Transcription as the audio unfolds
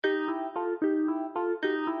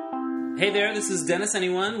Hey there, this is Dennis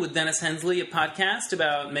Anyone with Dennis Hensley, a podcast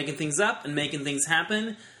about making things up and making things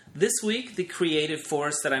happen. This week, the creative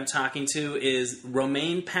force that I'm talking to is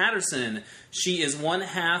Romaine Patterson. She is one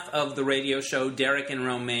half of the radio show Derek and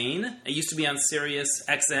Romaine. It used to be on Sirius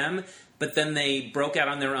XM, but then they broke out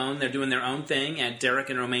on their own. They're doing their own thing at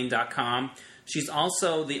derekandromaine.com. She's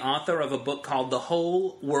also the author of a book called The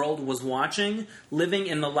Whole World Was Watching, Living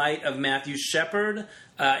in the Light of Matthew Shepard.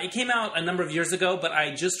 It came out a number of years ago, but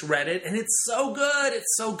I just read it, and it's so good.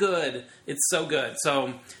 It's so good. It's so good.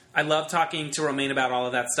 So I love talking to Romaine about all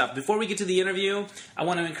of that stuff. Before we get to the interview, I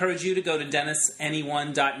want to encourage you to go to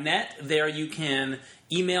DennisAnyone.net. There you can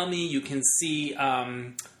email me. You can see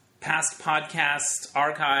past podcast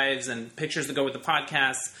archives and pictures that go with the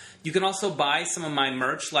podcast. You can also buy some of my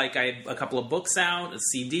merch, like I have a couple of books out, a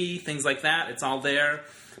CD, things like that. It's all there.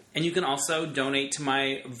 And you can also donate to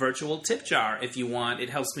my virtual tip jar if you want.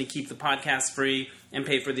 It helps me keep the podcast free and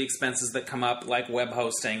pay for the expenses that come up, like web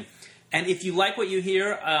hosting. And if you like what you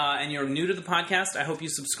hear and you're new to the podcast, I hope you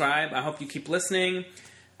subscribe. I hope you keep listening.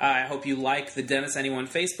 I hope you like the Dennis Anyone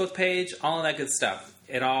Facebook page, all of that good stuff.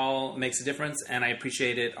 It all makes a difference, and I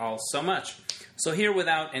appreciate it all so much. So here,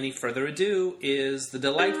 without any further ado, is the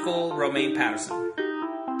delightful Romaine Patterson.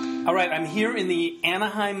 All right, I'm here in the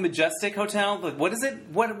Anaheim Majestic Hotel. What is it?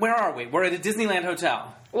 Where are we? We're at a Disneyland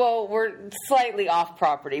hotel. Well, we're slightly off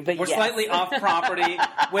property, but We're slightly off property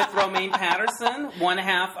with Romaine Patterson, one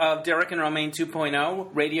half of Derek and Romaine 2.0,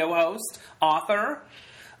 radio host, author.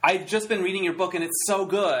 I've just been reading your book, and it's so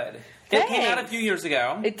good. Thanks. It came out a few years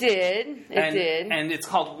ago. It did. It did. And it's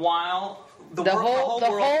called While the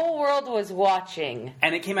whole world was watching.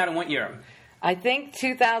 And it came out in what year? I think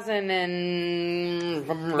 2005.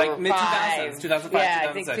 Like mid-2000s, 2005, yeah, 2006.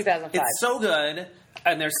 I think 2005. It's so good,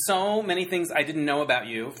 and there's so many things I didn't know about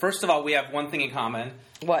you. First of all, we have one thing in common.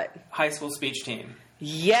 What? High school speech team.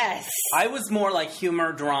 Yes. I was more like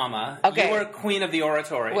humor drama. Okay. You were queen of the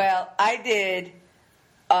oratory. Well, I did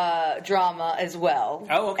drama as well.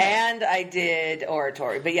 Oh, okay. And I did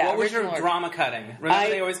oratory. But yeah, what was your drama cutting? Remember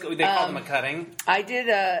they called them a cutting? I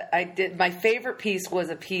did my favorite piece was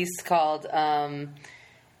a piece called Aunt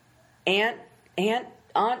Dan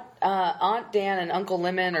and Uncle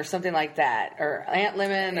Lemon or something like that, or Aunt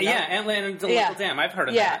Lemon. And Aunt Lemon and Uncle Dan. I've heard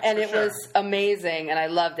of that. Yeah, and it was amazing, and I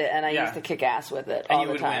loved it, and I used to kick ass with it all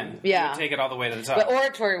the time. Win. Yeah, you would take it all the way to the top. But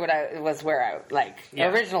oratory was where I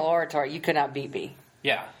original oratory. You could not beat me.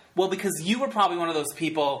 Yeah. Well, because you were probably one of those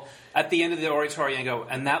people at the end of the oratory and go,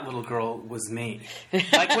 and that little girl was me.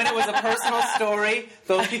 Like when it was a personal story,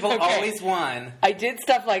 those people always won. I did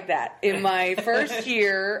stuff like that. In my first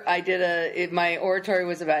year, my oratory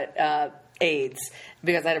was about AIDS,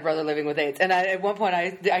 because I had a brother living with AIDS. And at one point,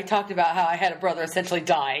 I talked about how I had a brother essentially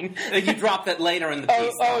dying. You dropped that later in the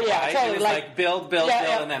piece. Oh, yeah, right? totally. It was like build,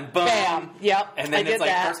 and then boom. Bam. Yep. And then it's like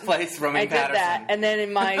that. First place, Romaine Patterson. I did that. And then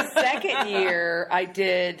in my second year, I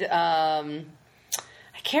did... I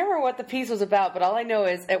can't remember what the piece was about, but all I know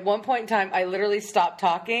is at one point in time, I literally stopped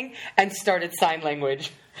talking and started sign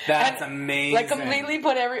language. That's amazing. Like completely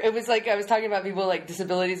it was like I was talking about people like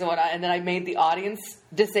disabilities and whatnot, and then I made the audience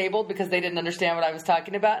disabled because they didn't understand what I was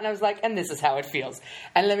talking about, and I was like, and this is how it feels.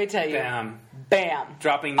 And let me tell you. Bam.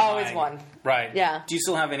 Dropping the always mic. Won. Right. Yeah. Do you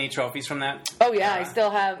still have any trophies from that? Oh, yeah. I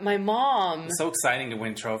still have my mom. It's so exciting to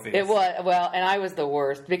win trophies. It was. Well, and I was the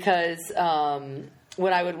worst because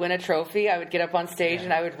when I would win a trophy, I would get up on stage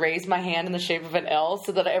and I would raise my hand in the shape of an L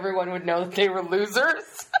so that everyone would know that they were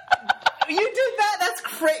losers. You did that? That's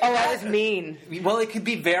crazy. Oh, I was mean. Well, it could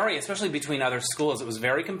be especially between other schools. It was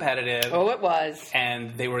very competitive. Oh, it was.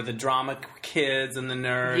 And they were the drama kids and the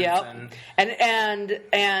nerds. Yep.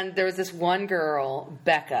 And there was this one girl,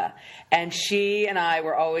 Becca, and she and I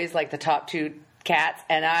were always like the top two cats,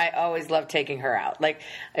 and I always loved taking her out. Like,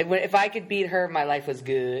 if I could beat her, my life was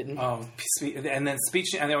good. Oh, and then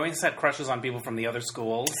and they always had crushes on people from the other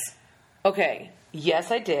schools. Okay.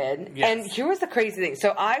 Yes, I did. Yes. And here was the crazy thing. So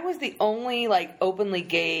I was the only like openly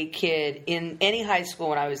gay kid in any high school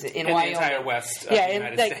when I was in Wyoming. The entire West. Of the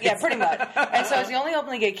United States. Yeah, pretty much. And so I was the only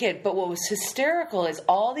openly gay kid. But what was hysterical is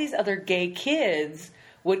all these other gay kids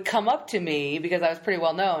would come up to me because I was pretty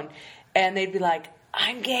well known, and they'd be like,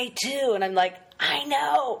 "I'm gay too," and I'm like, "I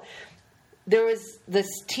know." There was this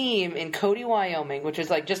team in Cody, Wyoming, which is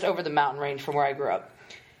like just over the mountain range from where I grew up.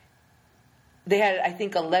 They had, I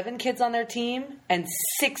think, 11 kids on their team, and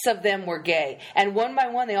 6 of them were gay. And one by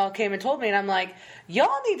one, they all came and told me, and I'm like,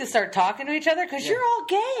 y'all need to start talking to each other because you're all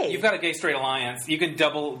gay. You've got a gay straight alliance. You can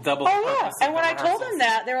double. Oh yeah. And when I told them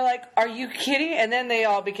that, they were like, "Are you kidding?" And then they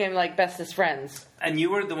all became like bestest friends. And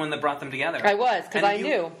you were the one that brought them together. I was, because I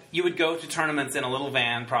knew. You would go to tournaments in a little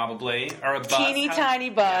van, probably, or a bus. Teeny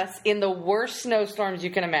tiny bus in the worst snowstorms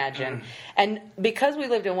you can imagine. And because we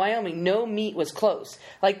lived in Wyoming, no meet was close.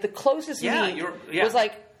 Like the closest meet was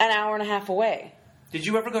like an hour and a half away. Did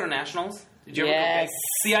you ever go to nationals? Did you ever yes. go big?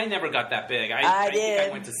 See, I never got that big. I think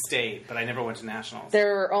I went to state, but I never went to nationals.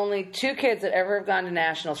 There were only 2 kids that ever have gone to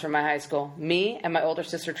nationals from my high school. Me and my older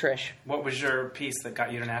sister, Trish. What was your piece that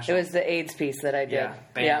got you to nationals? It was the AIDS piece that I did. Yeah,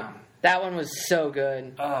 bam. Yeah. That one was so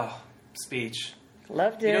good. Oh, speech.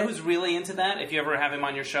 Loved it. You know who's really into that? If you ever have him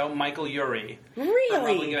on your show? Michael Urie.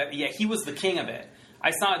 Really? Yeah, he was the king of it. I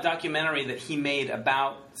saw a documentary that he made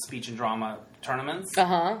about speech and drama tournaments.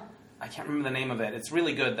 Uh-huh. I can't remember the name of it. It's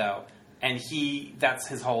really good, though. And that's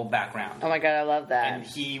his whole background. Oh my God, I love that. And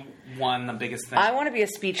he won the biggest thing. I want to be a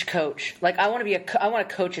speech coach. Like, I want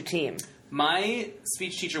to coach a team. My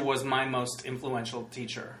speech teacher was my most influential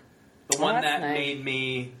teacher. The one that made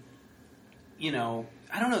me, I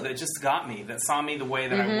don't know, that just got me, that saw me the way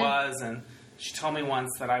that I was. And she told me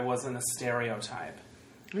once that I wasn't a stereotype.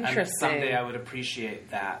 Interesting. And that someday I would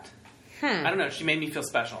appreciate that. I don't know, she made me feel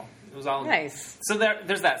special. It was all nice. So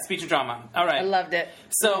there's that, speech and drama. All right. I loved it.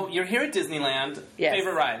 So you're here at Disneyland. Yes.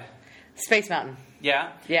 Favorite ride? Space Mountain.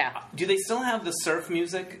 Yeah? Yeah. Do they still have the surf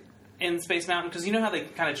music in Space Mountain? Because you know how they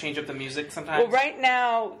kind of change up the music sometimes? Well, right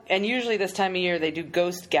now, and usually this time of year, they do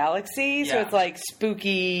Ghost Galaxy, so it's like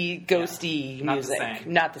spooky, ghosty music.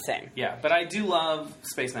 Not the same. Yeah, but I do love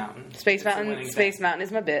Space Mountain. Space Mountain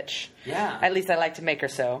is my bitch. Yeah. At least I like to make her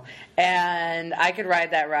so. And I could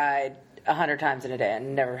ride that ride 100 times in a day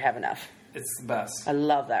and never have enough. It's the best. I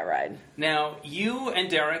love that ride. Now, you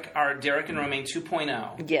and Derek are Derek and Romaine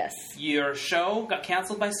 2.0. Yes. Your show got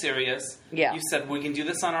canceled by Sirius. Yeah. You said, we can do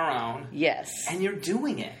this on our own. Yes. And you're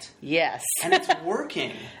doing it. Yes. And it's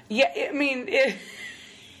working. Yeah, I mean,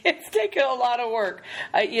 it's taken a lot of work,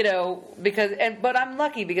 but I'm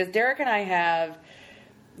lucky because Derek and I have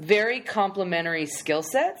very complementary skill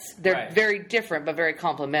sets. They're very different, but very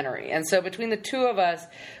complementary. And so between the two of us,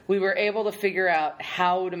 we were able to figure out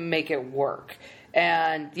how to make it work.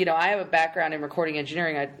 And, I have a background in recording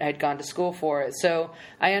engineering. I had gone to school for it. So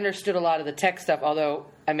I understood a lot of the tech stuff, although,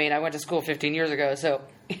 I went to school 15 years ago, so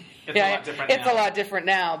it's a lot different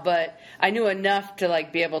now. But I knew enough to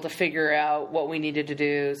be able to figure out what we needed to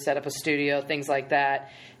do, set up a studio, things like that.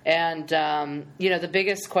 And the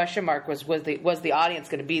biggest question mark was the audience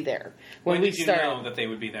going to be there when did you know that they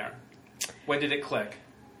would be there? When did it click?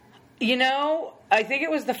 I think it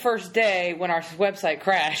was the first day when our website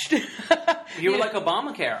crashed. You were like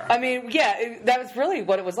Obamacare. That was really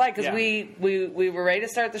what it was like because we were ready to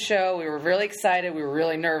start the show. We were really excited. We were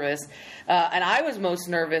really nervous. And I was most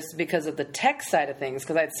nervous because of the tech side of things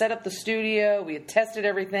because I'd set up the studio. We had tested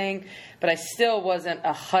everything. But I still wasn't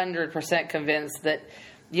 100% convinced that,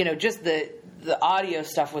 just the audio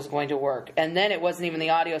stuff was going to work. And then it wasn't even the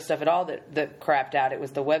audio stuff at all that crapped out. It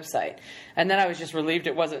was the website. And then I was just relieved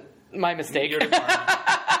it wasn't my mistake. Your department.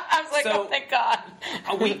 I was like, oh, thank God.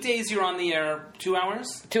 Weekdays you're on the air 2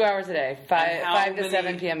 hours? 2 hours a day, 5 to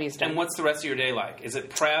 7 p.m. Eastern. And what's the rest of your day like? Is it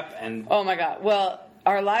prep and... Oh, my God. Well,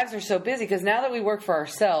 our lives are so busy because now that we work for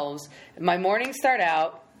ourselves, my mornings start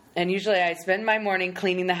out, and usually I spend my morning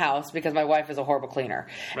cleaning the house because my wife is a horrible cleaner.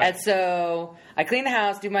 Right. And so I clean the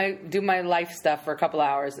house, do my life stuff for a couple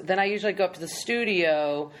hours. Then I usually go up to the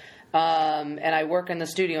studio, and I work in the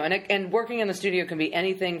studio. And working in the studio can be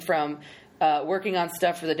anything from working on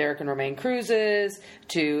stuff for the Derek and Romaine cruises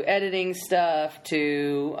to editing stuff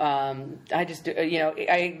to I just do,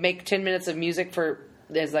 I make 10 minutes of music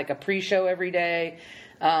as like a pre-show every day.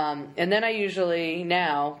 And then I usually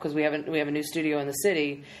now, because we have a new studio in the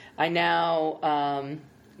city, I now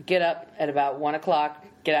get up at about 1 o'clock,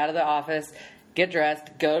 get out of the office, get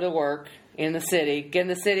dressed, go to work get in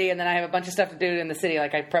the city, and then I have a bunch of stuff to do in the city.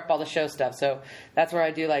 Like I prep all the show stuff, so that's where I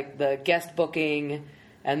do like the guest booking,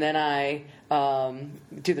 and then I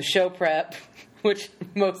do the show prep. Which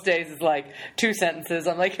most days is like 2 sentences.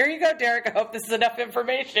 I'm like, here you go, Derek. I hope this is enough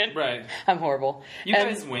information. Right. I'm horrible. You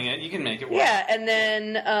guys wing it. You can make it work. Yeah, and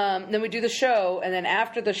then we do the show, and then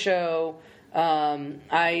after the show,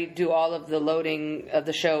 I do all of the loading of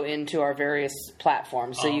the show into our various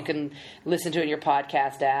platforms. So you can listen to it in your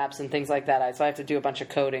podcast apps and things like that. So I have to do a bunch of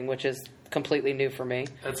coding, which is completely new for me.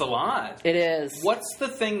 That's a lot. It is. What's the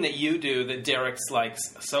thing that you do that Derek's like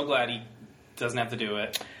so glad he doesn't have to do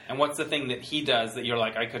it, And what's the thing that he does that you're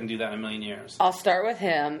like, I couldn't do that in a million years? I'll start with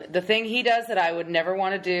him. The thing he does that I would never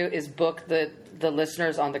want to do is book the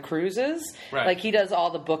listeners on the cruises. Right. Like, he does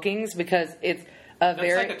all the bookings because it's That's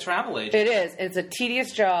like a travel agent. It is. It's a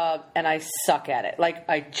tedious job, and I suck at it. Like,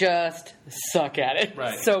 I just suck at it.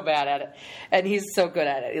 Right. So bad at it. And he's so good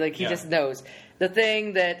at it. Like, he just knows. The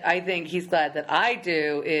thing that I think he's glad that I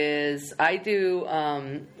do is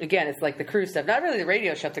again, it's like the cruise stuff. Not really the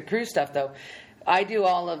radio stuff, the cruise stuff, though. I do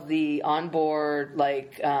all of the onboard,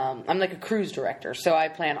 I'm like a cruise director. So I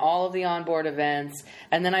plan all of the onboard events,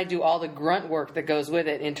 and then I do all the grunt work that goes with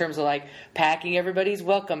it in terms of, like, packing everybody's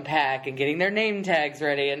welcome pack and getting their name tags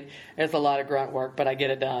ready. And there's a lot of grunt work, but I get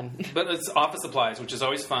it done. But it's office supplies, which is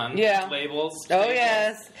always fun. Yeah. Labels. Oh,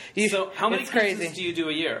 yes. So how many cruises crazy. do you do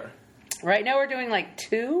a year? Right now we're doing,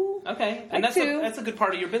 2. Okay. And Like that's a good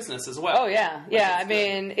part of your business as well. Oh, yeah. Yeah, I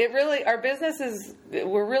mean, our business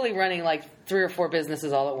we're really running 3 or 4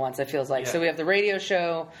 businesses all at once, it feels like. Yeah. So we have the radio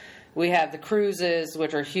show, we have the cruises,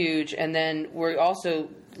 which are huge, and then we're also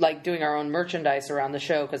doing our own merchandise around the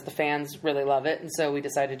show because the fans really love it, and so we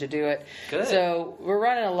decided to do it. Good. So we're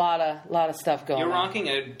running a lot of stuff going on. You're rocking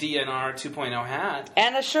a DNR 2.0 hat.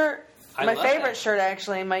 And a shirt. My love favorite that. shirt,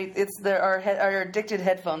 actually. It's our Addicted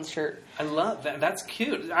Headphones shirt. I love that. That's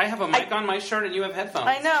cute. I have a mic on my shirt, and you have headphones.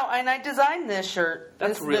 I know, and I designed this shirt.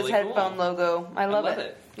 That's this really headphone cool. logo. I love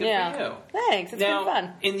it. Good yeah. for you. Thanks. It's now, been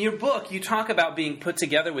fun. In your book, you talk about being put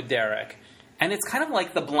together with Derek, and it's kind of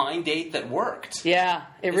like the blind date that worked. Yeah,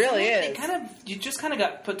 it really is. You just kind of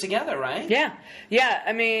got put together, right? Yeah. Yeah,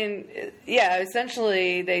 I mean,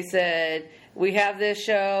 essentially they said, we have this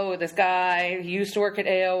show with this guy. He used to work at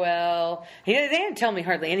AOL. They didn't tell me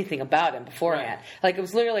hardly anything about him beforehand. Right. It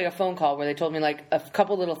was literally a phone call where they told me a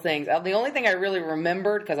couple little things. The only thing I really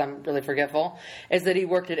remembered, because I'm really forgetful, is that he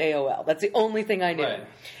worked at AOL. That's the only thing I knew. Right.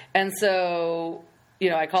 And so,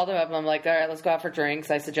 I called him up and I'm like, all right, let's go out for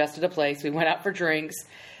drinks. I suggested a place. We went out for drinks.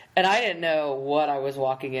 And I didn't know what I was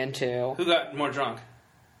walking into. Who got more drunk?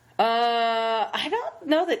 I don't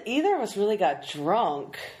know that either of us really got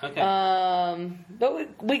drunk. Okay.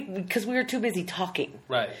 But because we were too busy talking.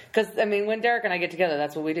 Right. Because, when Derek and I get together,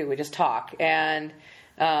 that's what we do. We just talk. And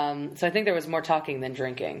so I think there was more talking than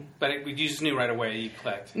drinking. But you just knew right away you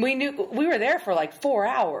clicked. We knew we were there for 4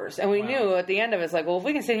 hours. And we knew at the end of it, it's if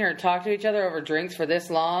we can sit here and talk to each other over drinks for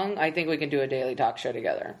this long, I think we can do a daily talk show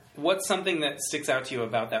together. What's something that sticks out to you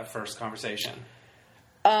about that first conversation?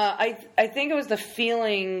 I think it was the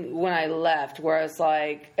feeling when I left where I was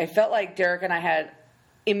I felt like Derek and I had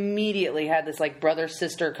immediately had this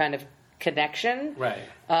brother-sister kind of connection. Right.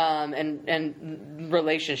 And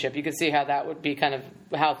relationship. You could see how that would be kind of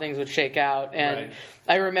how things would shake out. And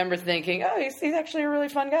I remember thinking, oh, he's actually a really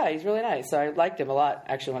fun guy. He's really nice. So I liked him a lot,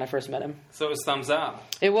 actually, when I first met him. So it was thumbs up.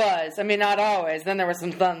 It was. Not always. Then there were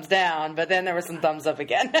some thumbs down, but then there were some thumbs up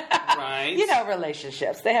again. Right.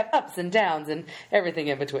 Relationships. They have ups and downs and everything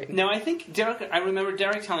in between. Now, I remember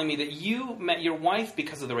Derek telling me that you met your wife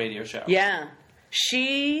because of the radio show. Yeah.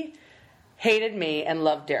 She hated me and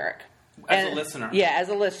loved Derek. As a listener. Yeah, as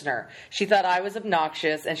a listener. She thought I was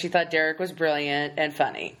obnoxious, and she thought Derek was brilliant and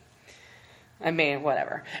funny.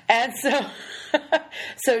 Whatever. And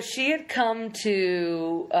so she had come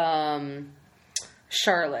to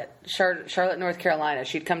Charlotte, North Carolina.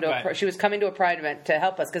 She'd come to she was coming to a Pride event to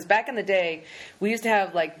help us, because back in the day we used to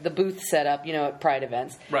have the booth set up, at Pride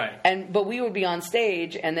events. Right. But we would be on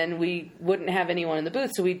stage, and then we wouldn't have anyone in the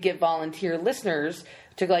booth, so we'd get volunteer listeners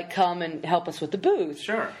to come and help us with the booth.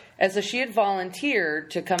 Sure. And so she had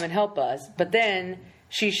volunteered to come and help us, but then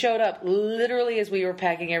she showed up literally as we were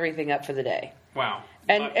packing everything up for the day. Wow.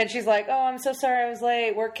 And she's like, oh, I'm so sorry I was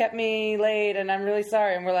late. Work kept me late, and I'm really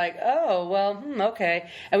sorry. And we're like, oh, well, okay.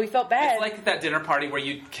 And we felt bad. It's like that dinner party where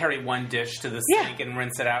you carry one dish to the sink and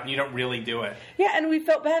rinse it out, and you don't really do it. Yeah, and we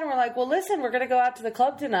felt bad, and we're like, well, listen, we're going to go out to the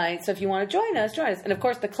club tonight, so if you want to join us, join us. And, of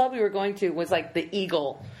course, the club we were going to was the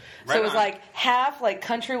Eagle. So it was half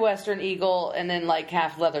country western Eagle and then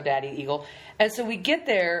half leather daddy Eagle. And so we get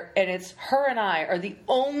there, and it's her and I are the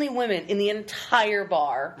only women in the entire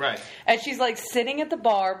bar. Right. And she's sitting at the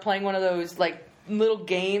bar playing one of those little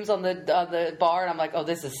games on the bar, and I'm like, oh,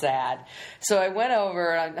 this is sad. So I went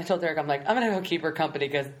over, and I told Derek, I'm like, I'm going to go keep her company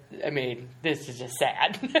because, this is just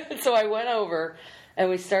sad. So I went over,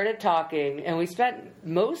 and we started talking, and we spent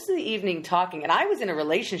most of the evening talking. And I was in a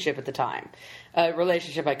relationship at the time, a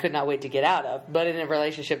relationship I could not wait to get out of, but in a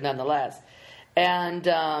relationship nonetheless. And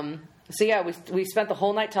so yeah, we spent the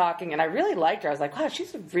whole night talking, and I really liked her. I was like, wow,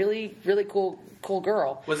 she's a really, really cool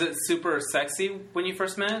girl. Was it super sexy when you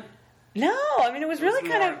first met? No, I mean it was really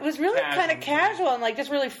kind of casual and like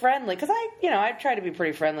just really friendly because I try to be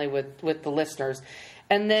pretty friendly with the listeners,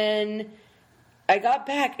 and then I got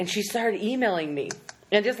back and she started emailing me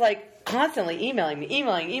and just like constantly emailing me.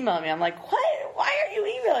 I'm like, what? Why are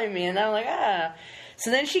you emailing me? And I'm like, ah.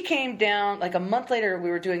 So then she came down like a month later. We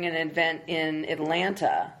were doing an event in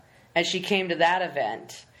Atlanta, and she came to that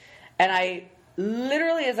event, and I.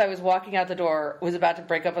 Literally, as I was walking out the door, was about to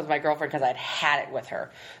break up with my girlfriend because I'd had it with her.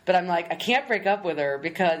 But I'm like, I can't break up with her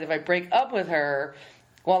because if I break up with her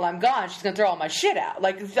while I'm gone, she's going to throw all my shit out.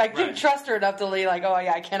 Like, I couldn't trust her enough to leave, like, oh,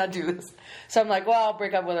 yeah, I cannot do this. So I'm like, well, I'll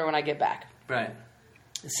break up with her when I get back. Right.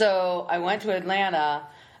 So I went to Atlanta,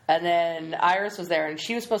 and then Iris was there, and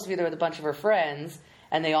she was supposed to be there with a bunch of her friends,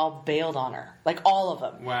 and they all bailed on her. Like, all of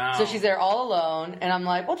them. Wow. So she's there all alone, and I'm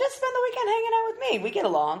like, well, just spend the weekend hanging out with me. We get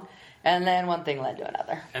along. And then one thing led to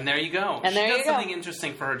another. And there you go. And there you go. She did something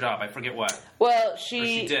interesting for her job. I forget what. Well,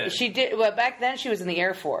 she did. Well, back then she was in the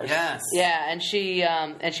Air Force. Yes. Yeah, and she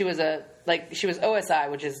was she was OSI,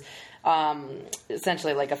 which is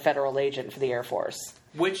essentially like a federal agent for the Air Force.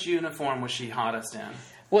 Which uniform was she hottest in?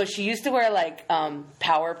 Well, she used to wear like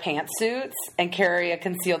power pantsuits and carry a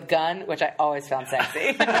concealed gun, which I always found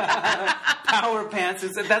sexy. Power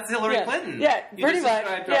pantsuits. That's Hillary Clinton. Yeah, pretty much.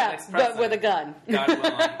 Yeah, but with a gun. God willing.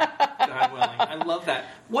 God willing. I love that.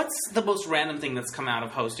 What's the most random thing that's come out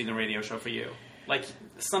of hosting a radio show for you? Like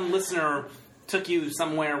some listener took you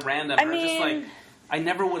somewhere random, just like. I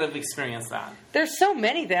never would have experienced that. There's so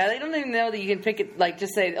many that I don't even know that you can pick it, like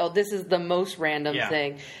just say, oh, this is the most random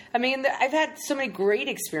thing. I mean, I've had so many great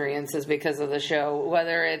experiences because of the show,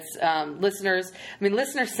 whether it's listeners. I mean,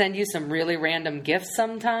 listeners send you some really random gifts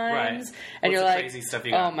sometimes. Right. And you're like, crazy stuff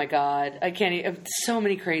you got? Oh my God, I can't even, so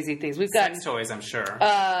many crazy things. We've got sex toys, I'm sure.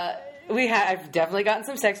 I've definitely gotten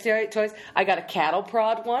some sex toys. I got a cattle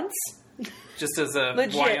prod once. Just as a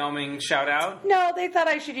Legit. Wyoming shout out? No, they thought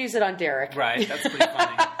I should use it on Derek. Right, that's pretty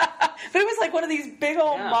funny. But it was like one of these big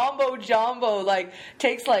old mambo jumbo, like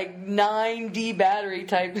takes like 9D battery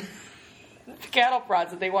type cattle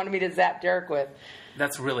prods that they wanted me to zap Derek with.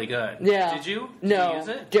 That's really good. Yeah. Did you? No. Did you use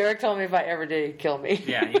it? Derek told me if I ever did, he'd kill me.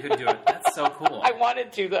 Yeah, you could do it. That's so cool. I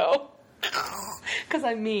wanted to though. Because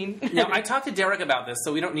I'm mean. Now, I talked to Derek about this,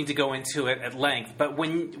 so we don't need to go into it at length. But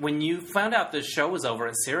when you found out the show was over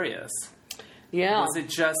at Sirius, was it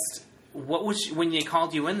just when they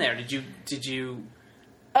called you in there? Did you?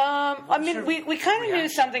 I mean, we kind of knew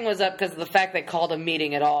something was up because of the fact they called a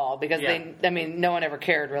meeting at all. Because no one ever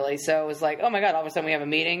cared really. So it was like, oh my God, all of a sudden we have a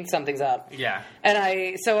meeting, something's up. Yeah.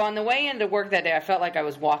 And so on the way into work that day, I felt like I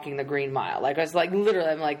was walking the Green Mile. Like I was like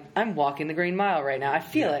literally, I'm walking the Green Mile right now. I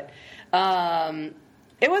feel it.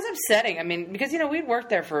 It was upsetting. I mean, because we'd worked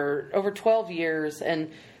there for over 12 years,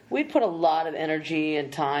 and we'd put a lot of energy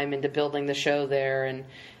and time into building the show there, and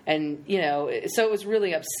so it was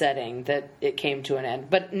really upsetting that it came to an end.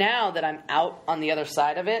 But now that I'm out on the other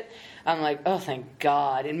side of it, I'm like, oh, thank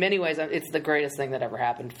God. In many ways, it's the greatest thing that ever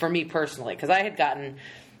happened for me personally, because I had gone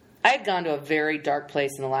to a very dark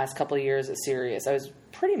place in the last couple of years at Sirius. I was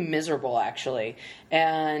pretty miserable actually,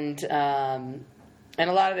 and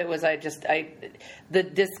a lot of it was the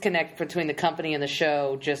disconnect between the company and the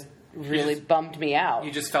show just really bummed me out.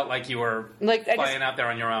 You just felt like you were flying out there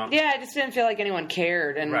on your own. Yeah, I just didn't feel like anyone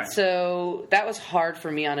cared. And so that was hard for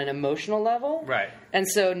me on an emotional level. Right. And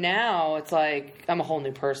so now it's like I'm a whole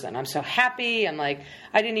new person. I'm so happy. I'm like,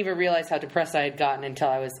 I didn't even realize how depressed I had gotten until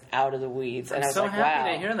I was out of the weeds. And I was so like, happy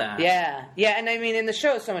wow. to hear that. Yeah. Yeah. And I mean, and the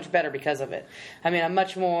show is so much better because of it. I mean, I'm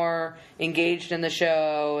much more engaged in the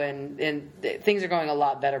show, and things are going a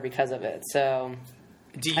lot better because of it. So...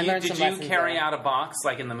 Did you carry out a box,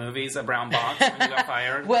 like in the movies, a brown box, when you got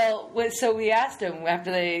fired? Well, so we asked him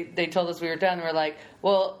after they told us we were done. We were like,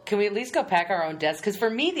 well, can we at least go pack our own desk? Because for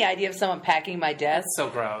me, the idea of someone packing my desk so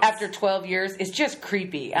gross. After 12 years is just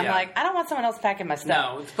creepy. I'm like, I don't want someone else packing my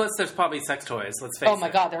stuff. No, plus there's probably sex toys, let's face it. Oh my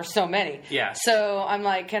God, there are so many. Yeah. So I'm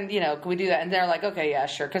like, can we do that? And they're like, okay, yeah,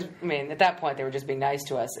 sure. Because, I mean, at that point, they were just being nice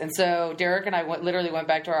to us. And so Derek and I literally went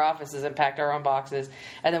back to our offices and packed our own boxes.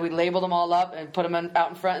 And then we labeled them all up and put them out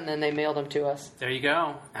in front, and then they mailed them to us. There you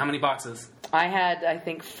go. How many boxes? I had, I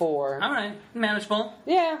think, 4. All right. Manageable.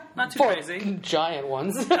 Yeah. Not too 4 crazy. Giant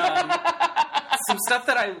ones. Some stuff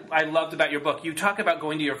that I loved about your book. You talk about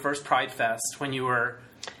going to your first Pride Fest when you were...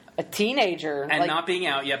 a teenager. And not being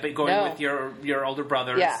out yet, but going with your older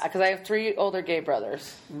brothers. Yeah, because I have 3 older gay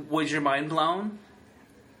brothers. Was your mind blown?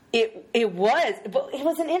 It was, but it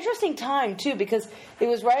was an interesting time too, because it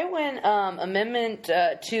was right when Amendment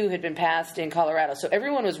 2 had been passed in Colorado, so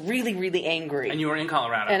everyone was really, really angry. And you were in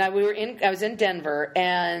Colorado, and I was in Denver,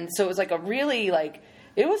 and so it was like a really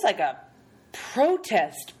it was like a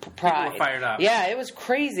protest pride. People were fired up. Yeah, it was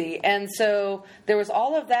crazy. And so there was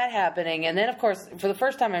all of that happening. And then, of course, for the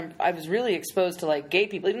first time, I was really exposed to, like, gay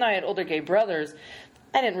people. Even though I had older gay brothers,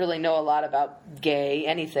 I didn't really know a lot about gay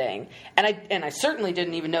anything. And I certainly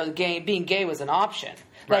didn't even know that being gay was an option.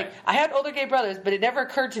 Right. Like, I had older gay brothers, but it never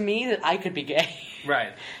occurred to me that I could be gay.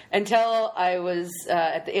 Right. Until I was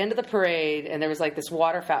at the end of the parade, and there was, like, this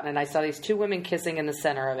water fountain, and I saw these two women kissing in the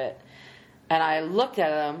center of it. And I looked at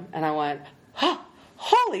them, and I went,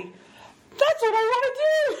 Holly, that's what I want to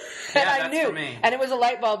do. And I knew. For me. And it was a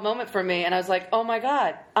light bulb moment for me. And I was like, oh my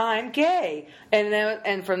God, I'm gay.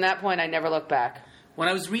 And from that point, I never looked back. When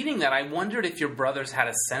I was reading that, I wondered if your brothers had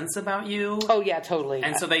a sense about you. Oh yeah, totally.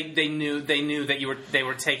 And so they knew that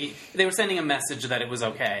they were sending a message that it was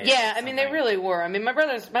okay. Yeah, I mean they really were. I mean my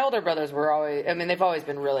older brothers were always. I mean they've always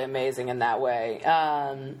been really amazing in that way.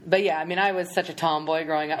 But yeah, I mean I was such a tomboy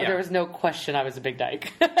growing up. Yeah. There was no question I was a big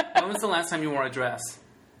dyke. When was the last time you wore a dress?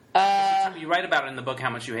 You write about it in the book how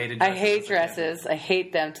much you hated dresses. I hate dresses. I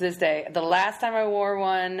hate them to this day. The last time I wore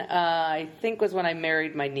one, I think was when I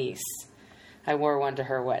married my niece. I wore one to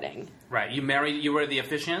her wedding. Right. You were the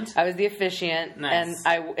officiant? I was the officiant. Nice.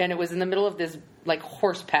 And it was in the middle of this like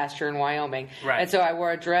horse pasture in Wyoming. Right. And so I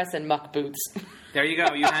wore a dress and muck boots. There you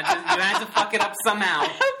go. You had to fuck it up somehow.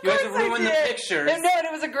 You had to ruin the pictures. No, and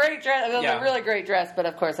it was a great dress. It was a really great dress, but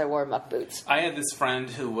of course I wore muck boots. I had this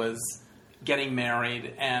friend who was getting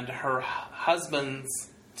married, and her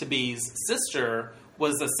husband's to-be's sister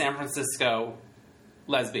was a San Francisco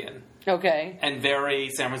lesbian. Okay. And very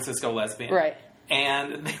San Francisco lesbian. Right.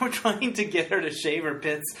 And they were trying to get her to shave her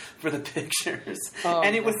pits for the pictures. Oh,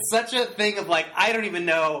 and it was such a thing of like, I don't even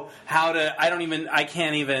know how to, I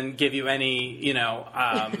can't even give you any,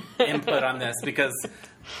 input on this because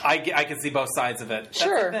I can see both sides of it. That's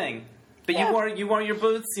sure. the thing. But you wore your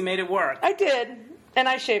boots, you made it work. I did. And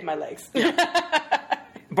I shaved my legs.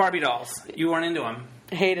 Barbie dolls. You weren't into them.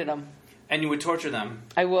 Hated them. And you would torture them.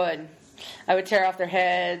 I would tear off their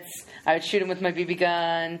heads. I would shoot them with my BB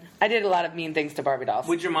gun. I did a lot of mean things to Barbie dolls.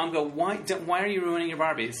 Would your mom go, why are you ruining your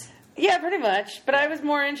Barbies? Yeah, pretty much. But I was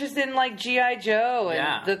more interested in like G.I. Joe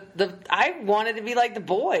and I wanted to be like the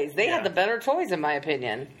boys. They had the better toys in my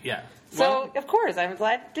opinion. Yeah. So of course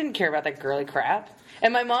I didn't care about that girly crap.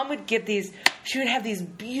 And my mom would get she would have these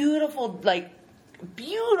beautiful, I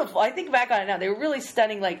think back on it now, they were really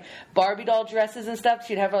stunning like Barbie doll dresses and stuff.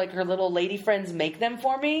 She'd have like her little lady friends make them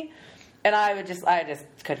for me. And I just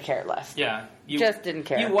could care less. Yeah. You just didn't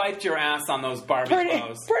care. You wiped your ass on those Barbie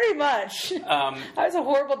clothes. Pretty much. I was a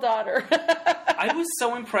horrible daughter. I was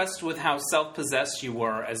so impressed with how self-possessed you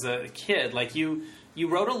were as a kid. Like, you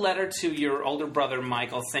wrote a letter to your older brother,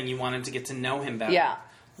 Michael, saying you wanted to get to know him better. Yeah.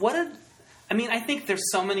 I think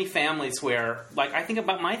there's so many families where, like, I think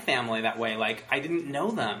about my family that way. Like, I didn't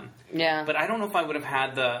know them. Yeah. But I don't know if I would have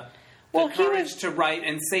had the courage to write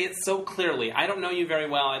and say it so clearly. I don't know you very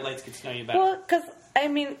well. I'd like to get to know you better. Well, because,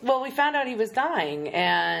 we found out he was dying.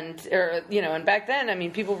 And back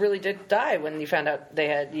then, people really did die when you found out they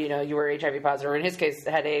had, you were HIV positive, or in his case,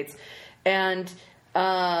 had AIDS. And,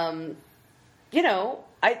 and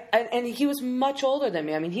he was much older than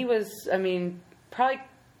me. He was, probably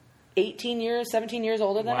 17 years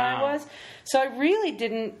older than I was. So I really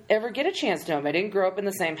didn't ever get a chance to know him. I didn't grow up in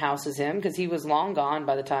the same house as him because he was long gone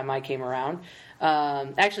by the time I came around.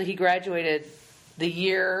 Actually, he graduated the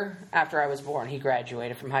year after I was born. He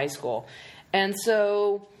graduated from high school. And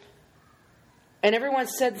so, and everyone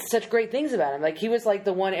said such great things about him. Like, he was like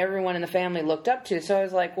the one everyone in the family looked up to. So I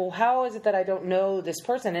was like, well, how is it that I don't know this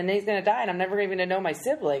person and he's going to die and I'm never even going to know my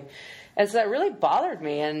sibling? And so that really bothered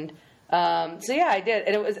me. And I did,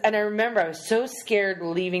 and I remember I was so scared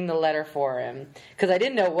leaving the letter for him because I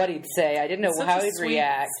didn't know what he'd say. I didn't know how he'd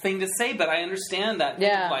react. Thing to say, but I understand that.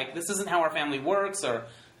 Yeah. Like, this isn't how our family works, or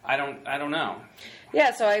I don't know.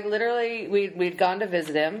 Yeah, so I literally we'd gone to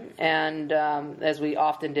visit him, and as we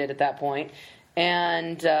often did at that point,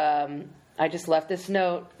 and I just left this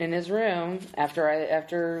note in his room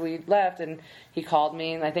after we left, and he called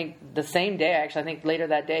me, and I think the same day, actually, I think later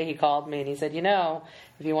that day he called me, and he said,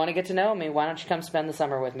 if you want to get to know me, why don't you come spend the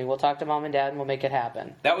summer with me? We'll talk to Mom and Dad, and we'll make it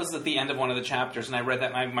happen. That was at the end of one of the chapters, and I read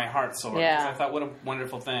that, and my heart soared. Yeah. I thought, what a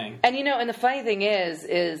wonderful thing. And, and the funny thing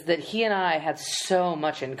is that he and I had so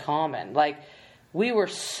much in common. Like, we were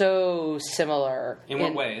so similar. In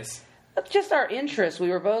what ways? Just our interests. We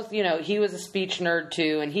were both, he was a speech nerd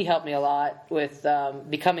too, and he helped me a lot with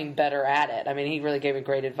becoming better at it. He really gave me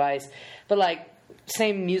great advice. But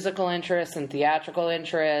same musical interests and theatrical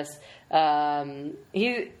interests. Sense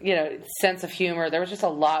of humor. There was just a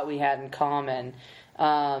lot we had in common.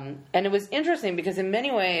 And it was interesting because in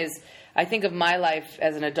many ways, I think of my life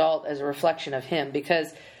as an adult as a reflection of him,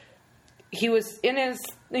 because he was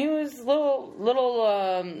little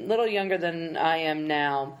younger than I am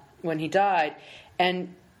now when he died,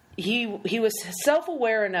 and he was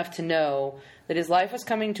self-aware enough to know that his life was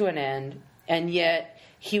coming to an end, and yet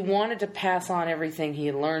he wanted to pass on everything he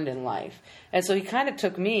had learned in life. And so he kind of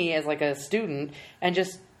took me as like a student and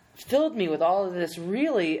just filled me with all of this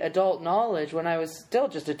really adult knowledge when I was still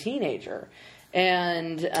just a teenager.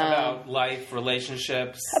 And about life,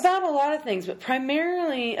 relationships, about a lot of things, but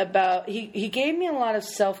primarily about he gave me a lot of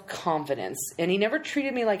self-confidence, and he never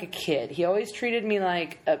treated me like a kid. He always treated me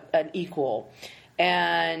like an equal.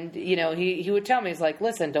 And, you know, he would tell me, he's like,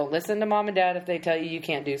 listen, don't listen to mom and dad if they tell you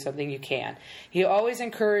can't do something, you can. He always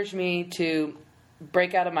encouraged me to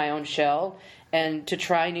break out of my own shell and to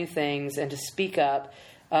try new things and to speak up,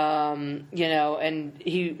 you know, and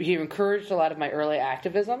he encouraged a lot of my early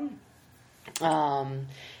activism.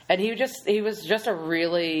 And he was just a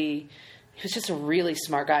really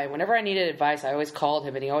smart guy. Whenever I needed advice, I always called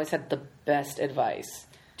him, and he always had the best advice.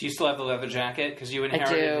 Do you still have the leather jacket? Because you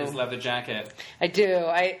inherited his leather jacket. I do.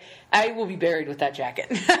 I will be buried with that jacket.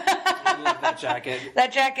 I love that jacket.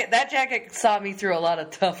 That jacket saw me through a lot of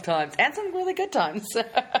tough times and some really good times.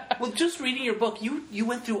 Well, just reading your book, you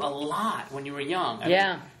went through a lot when you were young. I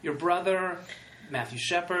mean, your brother, Matthew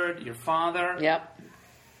Shepard, your father. Yep.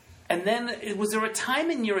 And then, was there a time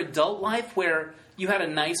in your adult life where you had a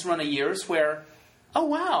nice run of years where, oh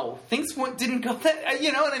wow, things didn't go that,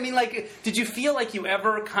 you know what I mean? Like, did you feel like you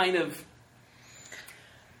ever kind of,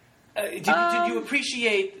 did you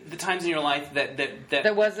appreciate the times in your life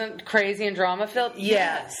that wasn't crazy and drama filled?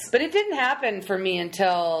 Yes. But it didn't happen for me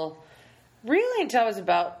until I was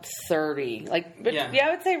about 30. I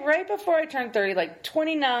would say right before I turned 30, like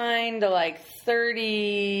 29 to like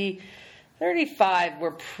 30... 35 were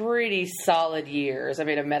pretty solid years. I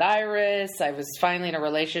mean, I met Iris. I was finally in a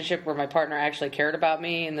relationship where my partner actually cared about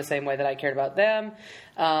me in the same way that I cared about them.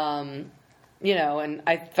 You know, and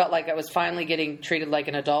I felt like I was finally getting treated like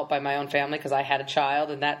an adult by my own family because I had a child,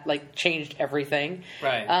 and that, like, changed everything.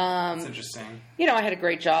 Right. That's interesting. You know, I had a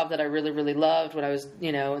great job that I really, really loved when I was,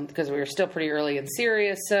 you know, because we were still pretty early and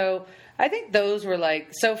serious. So I think those were, like,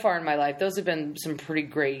 so far in my life, those have been some pretty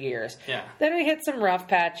great years. Yeah. Then we hit some rough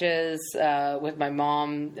patches with my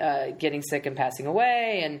mom getting sick and passing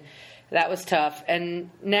away, and that was tough. And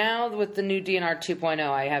now with the new DNR 2.0,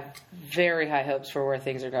 I have very high hopes for where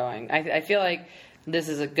things are going. I feel like this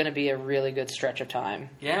is going to be a really good stretch of time.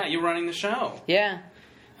 Yeah, you're running the show. Yeah.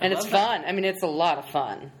 And it's fun. I mean, it's a lot of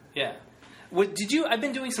fun. Yeah. I've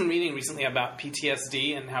been doing some reading recently about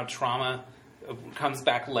PTSD and how trauma comes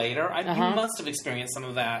back later. You must have experienced some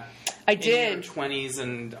of that. I did. In your 20s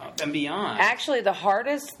and beyond. Actually, the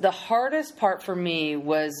hardest part for me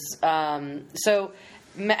was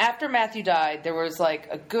after Matthew died, there was like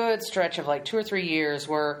a good stretch of like 2 or 3 years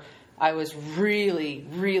where I was really,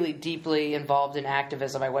 really deeply involved in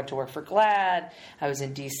activism. I went to work for GLAAD. I was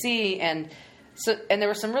in D.C. and there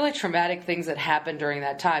were some really traumatic things that happened during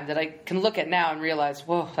that time that I can look at now and realize,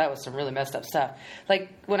 whoa, that was some really messed up stuff. Like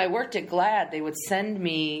when I worked at GLAAD, they would send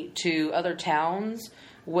me to other towns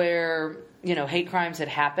where, you know, hate crimes had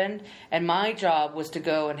happened, and my job was to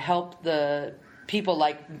go and help the people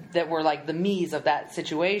that were like the me's of that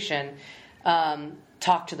situation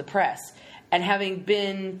talk to the press. And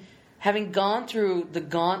having gone through the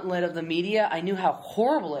gauntlet of the media, I knew how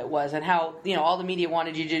horrible it was, and how, you know, all the media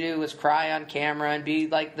wanted you to do was cry on camera and be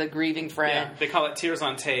like the grieving friend. Yeah, they call it tears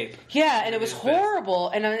on tape. Yeah, and it was horrible,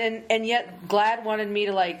 and yet GLAAD wanted me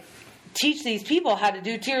to like teach these people how to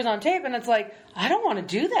do tears on tape, and it's like, I don't want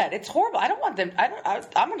to do that. It's horrible. I don't want them.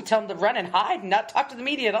 I'm going to tell them to run and hide and not talk to the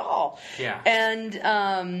media at all. Yeah. And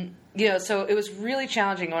you know, so it was really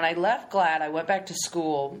challenging. When I left GLAAD, I went back to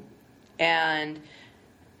school, and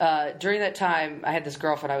during that time, I had this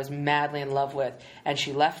girlfriend I was madly in love with, and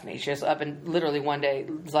she left me. She was up and literally one day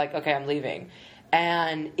was like, "Okay, I'm leaving,"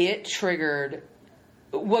 and it triggered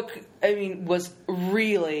what was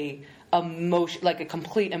really like a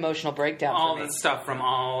complete emotional breakdown. All for me. the stuff from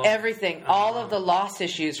everything, all of the loss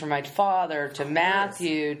issues from my father to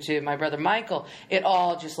Matthew to my brother Michael. It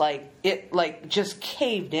all just just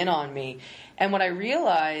caved in on me. And what I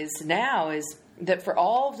realize now is that for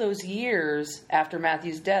all of those years after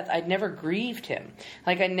Matthew's death, I'd never grieved him.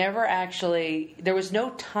 Like, I never actually, there was no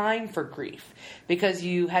time for grief because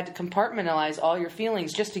you had to compartmentalize all your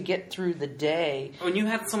feelings just to get through the day. And you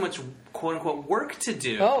had so much quote-unquote work to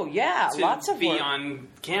do. Oh, yeah, lots of work. To be on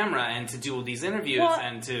camera and to do all these interviews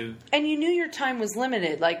and you knew your time was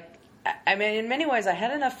limited. Like, I mean, in many ways, I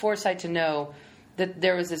had enough foresight to know that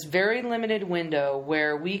there was this very limited window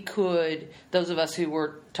where we could, those of us who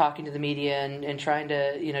were talking to the media and trying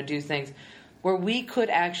to, do things, where we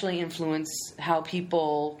could actually influence how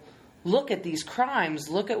people look at these crimes,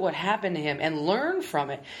 look at what happened to him, and learn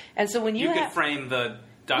from it. And so when you could frame the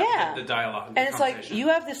dialogue. And it's like, you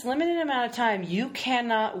have this limited amount of time. You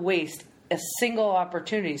cannot waste a single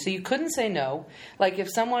opportunity. So you couldn't say no. Like, if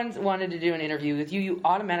someone wanted to do an interview with you, you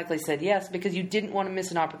automatically said yes because you didn't want to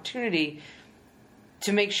miss an opportunity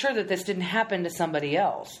to make sure that this didn't happen to somebody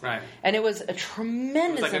else. Right. And it was a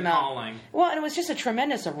tremendous amount. amount. Calling. Well, and it was just a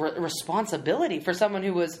tremendous responsibility for someone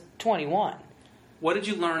who was 21. What did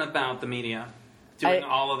you learn about the media doing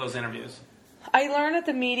all of those interviews? I learned that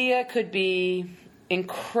the media could be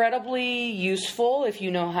incredibly useful if you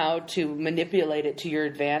know how to manipulate it to your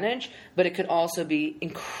advantage, but it could also be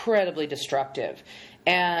incredibly destructive.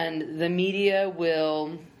 And the media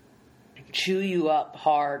will chew you up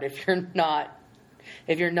hard if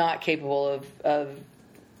you're not capable of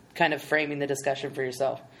kind of framing the discussion for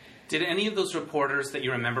yourself. Did any of those reporters that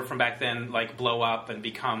you remember from back then like blow up and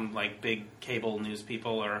become like big cable news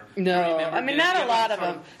people? Or no, I mean, not a lot of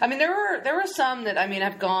them. I mean, there were some that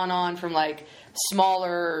have gone on from like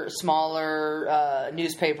smaller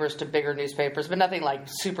newspapers to bigger newspapers, but nothing like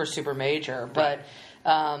super major. Right.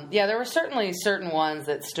 But there were certainly certain ones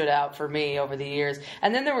that stood out for me over the years,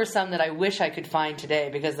 and then there were some that I wish I could find today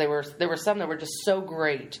because there were some that were just so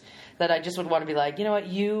great that I just would want to be like, you know what,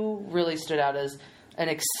 you really stood out as an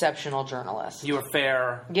exceptional journalist. You were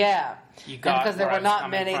fair. Yeah, you got because there were not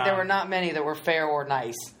many that were fair or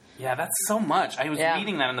nice. Yeah, that's so much. I was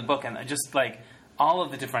reading that in the book, and just like all of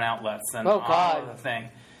the different outlets and all of the thing.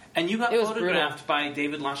 And you got photographed by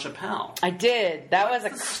David LaChapelle. I did. That was a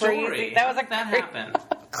crazy story? That was How did that happen?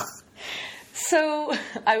 So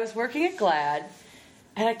I was working at GLAAD,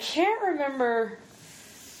 and I can't remember.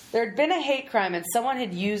 There had been a hate crime, and someone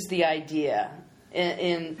had used the idea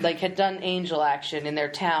had done angel action in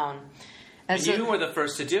their town. And so, you were the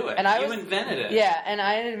first to do it. And you invented it. Yeah, and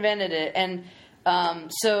I invented it. And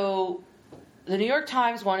so the New York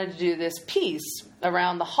Times wanted to do this piece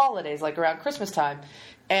around the holidays, like around Christmas time.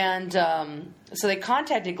 And so they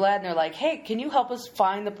contacted GLAAD, and they're like, hey, can you help us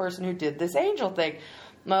find the person who did this angel thing?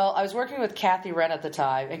 Well, I was working with Kathy Wren at the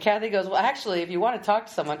time, and Kathy goes, well, actually, if you want to talk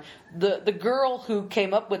to someone, the girl who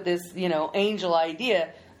came up with this, angel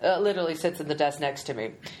idea literally sits at the desk next to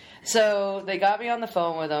me. So they got me on the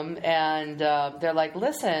phone with them, and they're like,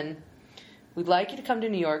 listen, we'd like you to come to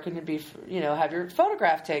New York and have your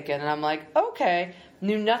photograph taken. And I'm like, okay.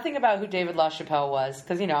 Knew nothing about who David LaChapelle was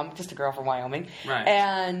because, I'm just a girl from Wyoming. Right.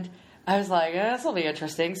 And I was like, this will be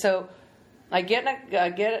interesting. So I get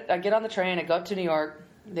on the train, I go up to New York.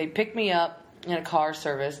 They pick me up in a car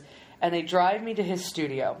service, and they drive me to his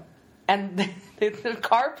studio. And the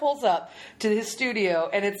car pulls up to his studio,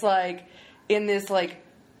 and it's like in this like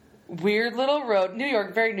weird little road, New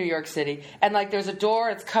York, very New York City. And like there's a door,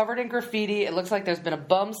 it's covered in graffiti. It looks like there's been a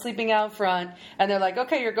bum sleeping out front. And they're like,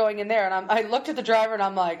 okay, you're going in there. And I looked at the driver, and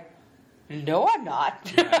I'm like, no, I'm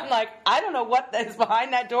not. Yeah. I'm like, I don't know what is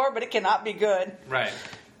behind that door, but it cannot be good. Right.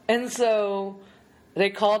 And so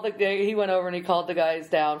he went over and he called the guys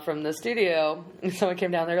down from the studio, and someone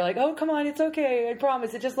came down. They were like, oh, come on, it's okay, I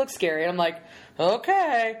promise, it just looks scary. And I'm like,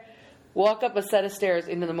 okay. Walk up a set of stairs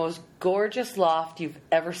into the most gorgeous loft you've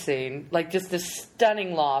ever seen, like just this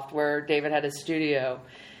stunning loft where David had his studio.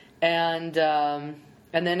 And then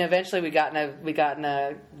eventually we got in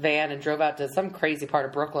a van and drove out to some crazy part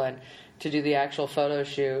of Brooklyn to do the actual photo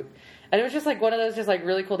shoot. And it was just like one of those just like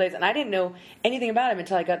really cool days. And I didn't know anything about him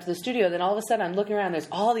until I got to the studio. Then all of a sudden I'm looking around and there's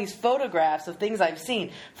all these photographs of things I've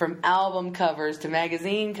seen, from album covers to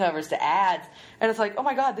magazine covers to ads. And it's like, oh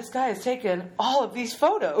my God, this guy has taken all of these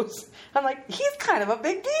photos. I'm like, he's kind of a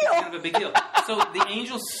big deal. He's kind of a big deal. So the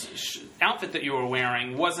angel outfit that you were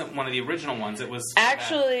wearing wasn't one of the original ones. It was...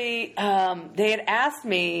 Actually, they had asked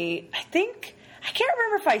me, I can't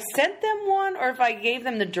remember if I sent them one or if I gave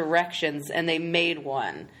them the directions and they made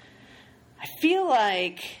one. I feel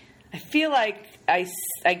like I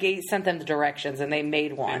sent them the directions and they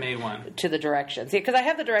made one. They made one. To the directions. Yeah, because I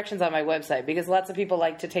have the directions on my website because lots of people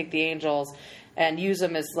like to take the angels and use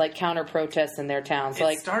them as like counter protests in their towns.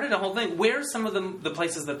 It started a whole thing. Where are some of the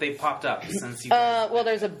places that they've popped up since you? Well,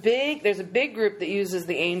 there's a big group that uses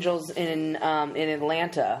the angels in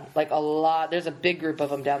Atlanta. Like a lot. There's a big group of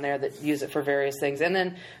them down there that use it for various things. And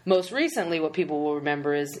then most recently, what people will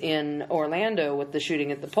remember is in Orlando with the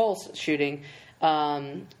shooting at the Pulse shooting.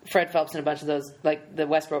 Fred Phelps and a bunch of those, like the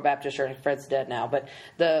Westboro Baptist Church. Fred's dead now, but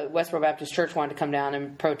the Westboro Baptist Church wanted to come down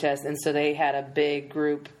and protest, and so they had a big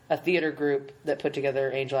group, a theater group, that put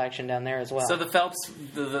together Angel Action down there as well. So the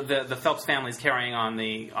Phelps family is carrying on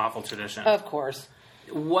the awful tradition. Of course.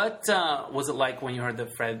 What was it like when you heard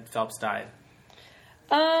that Fred Phelps died?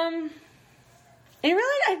 I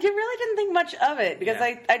really didn't think much of it because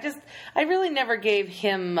I really never gave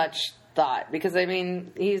him much thought because I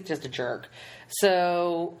mean he's just a jerk.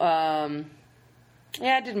 So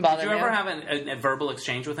it didn't bother me. Did you ever have a verbal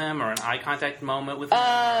exchange with him or an eye contact moment with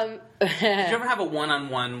him? Did you ever have a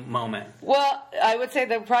one-on-one moment? Well, I would say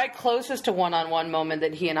the probably closest to one-on-one moment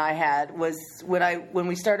that he and I had was when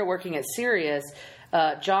we started working at Sirius.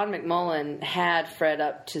 John McMullen had Fred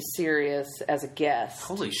up to Sirius as a guest.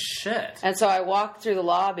 Holy shit. And so I walked through the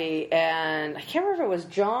lobby, and I can't remember if it was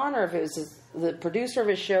John or if it was the producer of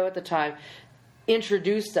his show at the time,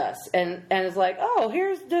 introduced us. And it's like, oh,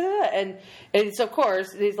 here's da-da-da. And so, of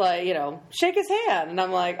course, he's like, shake his hand. And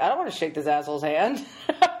I'm like, I don't want to shake this asshole's hand.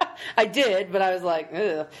 I did, but I was like,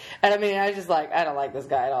 ugh. And I mean, I was just like, I don't like this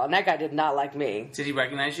guy at all. And that guy did not like me. Did he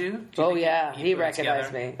recognize you? Oh, yeah. He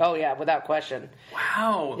recognized me. Oh, yeah, without question.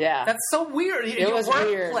 Wow. Yeah. That's so weird. It was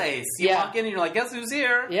weird. You walk in and you're like, guess who's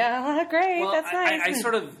here? Yeah, great. Well, that's nice. I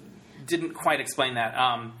sort of didn't quite explain that.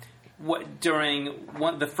 During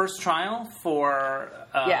the first trial for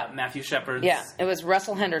Matthew Shepard's it was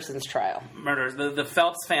Russell Henderson's trial. Murders, the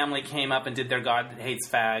Phelps family came up and did their God Hates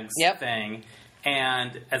Fags thing.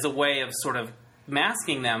 And as a way of sort of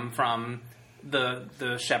masking them from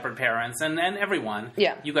the Shepard parents and everyone,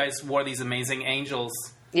 you guys wore these amazing angels.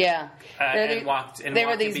 Yeah, and walked in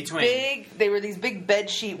between. They were these big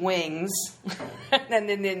bedsheet wings, and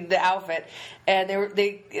then in the outfit, and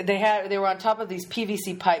they were on top of these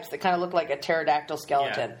PVC pipes that kind of looked like a pterodactyl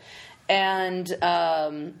skeleton. Yeah. And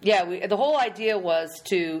the whole idea was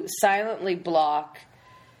to silently block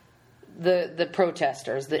the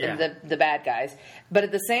protesters, the bad guys, but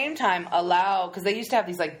at the same time allow, because they used to have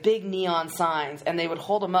these like big neon signs and they would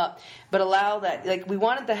hold them up, but allow that, like we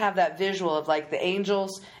wanted to have that visual of like the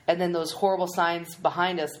angels and then those horrible signs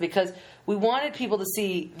behind us, because we wanted people to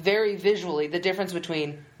see very visually the difference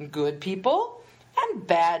between good people and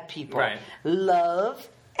bad people, love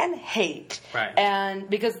and hate, and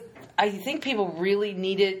because I think people really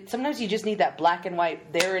needed. Sometimes you just need that black and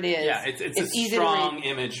white. There it is. Yeah, it's a strong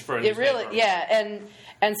image for a newspaper. It really,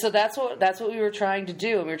 and so that's what we were trying to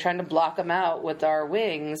do. And we were trying to block them out with our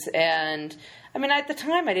wings. And I mean, at the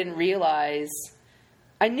time, I didn't realize.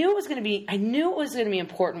 I knew it was going to be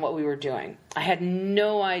important what we were doing. I had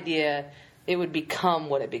no idea it would become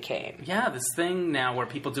what it became. Yeah, this thing now where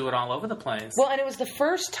people do it all over the place. Well, and it was the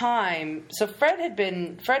first time. So Fred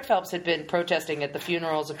Phelps had been protesting at the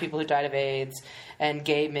funerals of people who died of AIDS and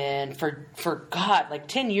gay men for God, like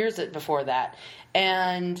 10 years before that,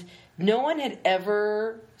 and no one had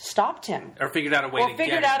ever stopped him or figured out a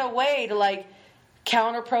way to like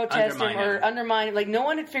counter protest him or undermine him. Like no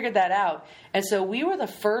one had figured that out, and so we were the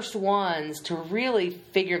first ones to really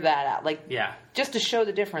figure that out. Like just to show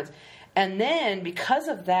the difference. And then, because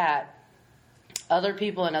of that, other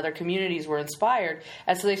people in other communities were inspired.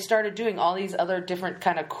 And so they started doing all these other different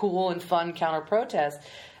kind of cool and fun counter-protests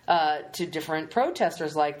to different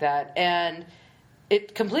protesters like that. And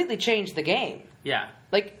it completely changed the game. Yeah.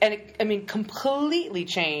 Completely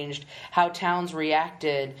changed how towns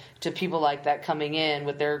reacted to people like that coming in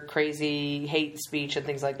with their crazy hate speech and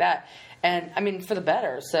things like that. And, I mean, for the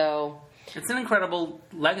better, so... It's an incredible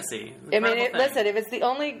legacy. Listen, if it's the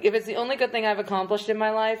only good thing I've accomplished in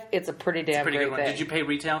my life, it's a pretty damn great good thing. Did you pay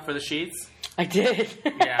retail for the sheets? I did.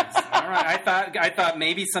 Yes. All right. I thought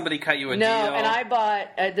maybe somebody cut you a deal. No, and I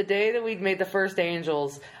bought the day that we'd made the first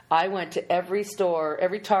Angels. I went to every store,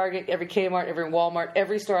 every Target, every Kmart, every Walmart,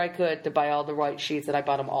 every store I could to buy all the white sheets, and I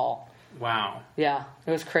bought them all. Wow. Yeah,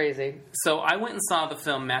 it was crazy. So I went and saw the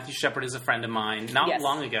film Matthew Shepard is a Friend of Mine not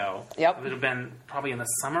long ago. Yep. It would have been probably in the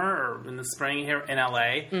summer or in the spring here in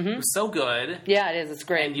L.A. Mm-hmm. It was so good. Yeah, it is. It's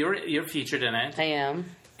great. And you're featured in it. I am.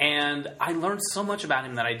 And I learned so much about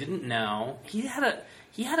him that I didn't know. He had a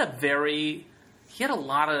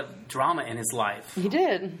lot of drama in his life. He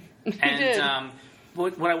did.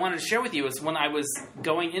 What I wanted to share with you is when I was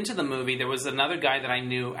going into the movie, there was another guy that I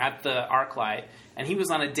knew at the ArcLight, and he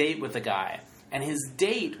was on a date with a guy. And his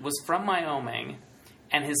date was from Wyoming,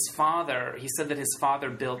 and he said that his father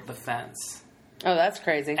built the fence. Oh, that's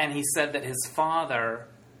crazy. And he said that his father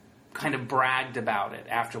kind of bragged about it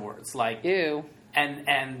afterwards. Like, ew.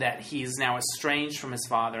 And that he's now estranged from his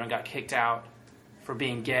father and got kicked out for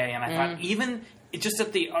being gay. And I thought, even just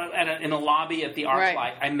in a lobby at the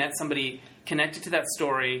ArcLight, I met somebody connected to that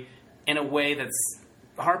story, in a way that's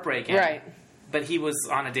heartbreaking. Right. But he was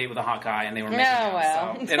on a date with a hot guy, and they were making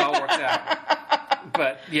out, so it all worked out.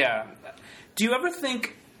 But, yeah. Do you ever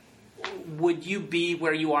think, would you be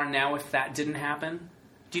where you are now if that didn't happen?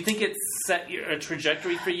 Do you think it set a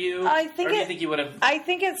trajectory for you? I think or do you think you would have... I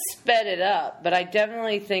think it sped it up, but I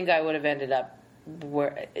definitely think I would have ended up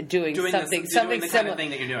doing something the similar. Kind of thing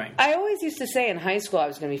that you're doing. I always used to say in high school I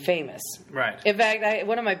was going to be famous. Right. In fact,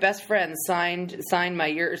 one of my best friends signed my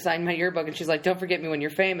yearbook, and she's like, "Don't forget me when you're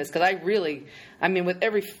famous," because with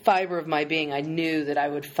every fiber of my being, I knew that I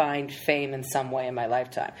would find fame in some way in my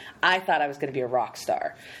lifetime. I thought I was going to be a rock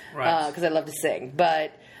star, right? Because I love to sing,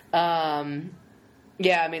 but.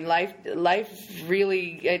 Yeah, I mean, life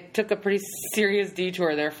really, it took a pretty serious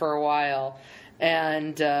detour there for a while,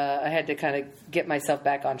 and I had to kind of get myself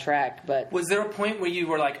back on track. But was there a point where you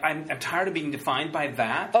were like, I'm tired of being defined by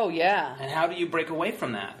that? Oh, yeah. And how do you break away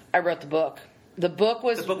from that? I wrote the book. The book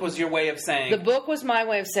was your way of saying... The book was my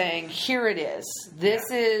way of saying, here it is. This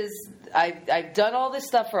is... I've done all this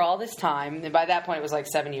stuff for all this time, and by that point it was like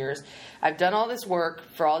 7 years. I've done all this work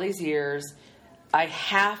for all these years. I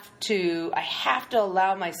have to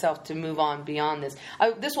allow myself to move on beyond this.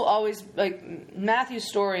 This will always, like, Matthew's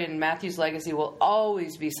story and Matthew's legacy will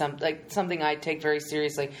always be something I take very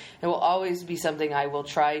seriously. It will always be something I will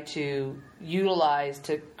try to utilize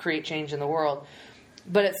to create change in the world.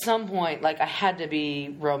 But at some point, like, I had to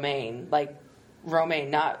be Romaine,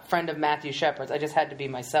 not friend of Matthew Shepard's. I just had to be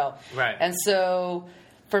myself. Right. And so,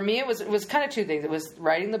 for me, it was kind of two things. It was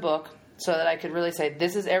writing the book, so that I could really say,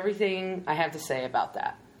 this is everything I have to say about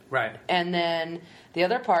that. Right. And then the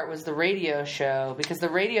other part was the radio show, because the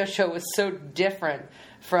radio show was so different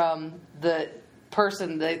from this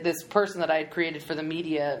person that I had created for the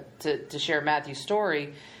media to share Matthew's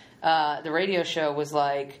story. The radio show was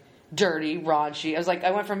like dirty, raunchy.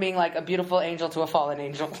 I went from being like a beautiful angel to a fallen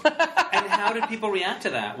angel. And how did people react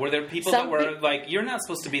to that? Were there people that were like, "You're not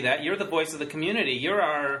supposed to be that. You're the voice of the community. You're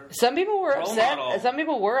our Some people were upset. model." Some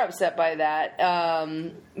people were upset by that.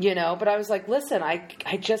 But I was like, listen, I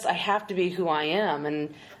have to be who I am,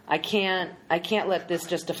 and I can't let this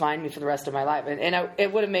just define me for the rest of my life. And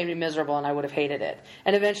it would have made me miserable, and I would have hated it.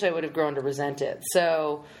 And eventually, I would have grown to resent it.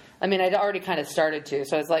 So, I mean, I'd already kind of started to.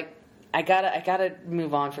 So it's like, I gotta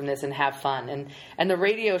move on from this and have fun. And the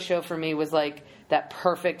radio show for me was like that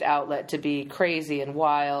perfect outlet to be crazy and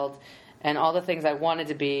wild and all the things I wanted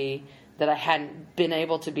to be that I hadn't been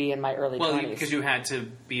able to be in my early 20s. Well, because you had to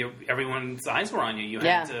be, everyone's eyes were on you. You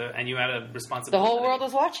had to, and you had a responsibility. The whole world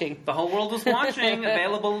was watching. The whole world was watching.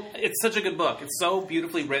 Available. It's such a good book. It's so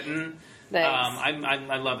beautifully written. Thanks.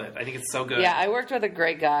 I love it. I think it's so good. Yeah, I worked with a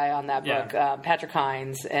great guy on that book, Patrick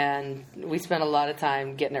Hines, and we spent a lot of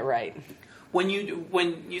time getting it right. When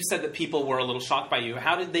you said that people were a little shocked by you,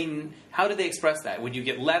 how did they express that? Would you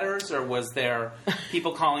get letters, or was there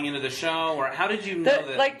people calling into the show, or how did you know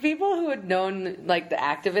that? Like people who had known like the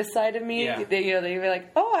activist side of me, they'd be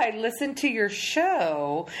like, "Oh, I listened to your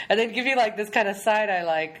show," and they'd give you like this kind of side eye,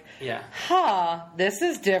 like, this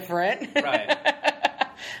is different." Right.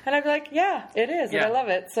 And I'd be like, yeah, it is, and I love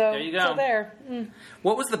it. So there you go. So there.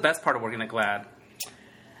 What was the best part of working at GLAAD?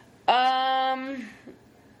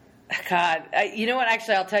 God, you know what?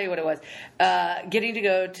 Actually, I'll tell you what it was. Getting to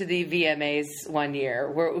go to the VMAs one year,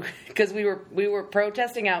 because we were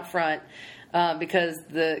protesting out front because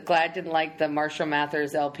the GLAAD didn't like the Marshall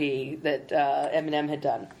Mathers LP that Eminem had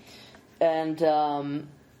done, and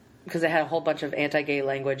because it had a whole bunch of anti-gay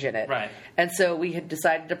language in it. Right. And so we had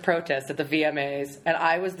decided to protest at the VMAs, and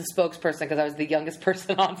I was the spokesperson because I was the youngest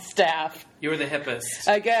person on staff. You were the hippest.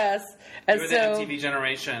 I guess. And you were the MTV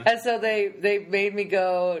generation. And so they made me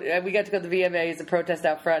go, and we got to go to the VMAs and protest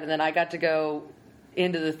out front, and then I got to go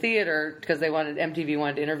into the theater because MTV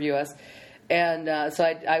wanted to interview us. And so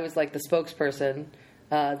I was like the spokesperson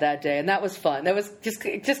that day, and that was fun. That was just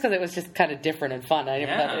because it was just kind of different and fun.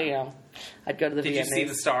 I'd go to the VMAs. Did you see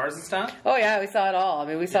the stars and stuff? Oh yeah, we saw it all. I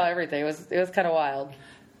mean, we saw everything. It was kind of wild.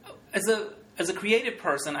 As a creative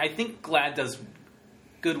person, I think GLAAD does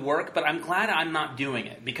good work, but I'm glad I'm not doing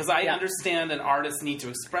it because I understand an artist need to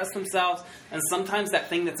express themselves, and sometimes that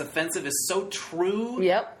thing that's offensive is so true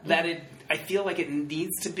that I feel like it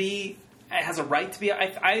needs to be. It has a right to be.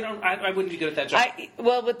 I wouldn't be good at that job.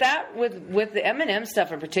 With the Eminem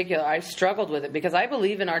stuff in particular, I struggled with it because I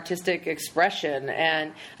believe in artistic expression,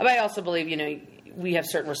 and I also believe we have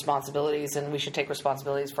certain responsibilities, and we should take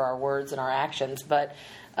responsibilities for our words and our actions. But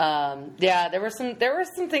there were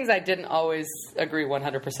some things I didn't always agree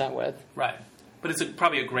 100% with. Right, but it's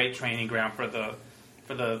probably a great training ground for the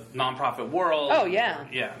nonprofit world. Oh yeah,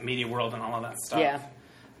 media world and all of that stuff.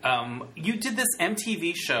 Yeah. You did this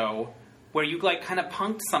MTV show where you like kind of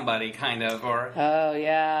punked somebody, kind of, or Oh,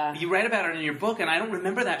 yeah. you read about it in your book, and I don't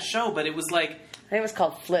remember that show, but it was like I think it was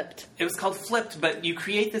called Flipped. it was called Flipped. But you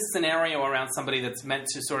create this scenario around somebody that's meant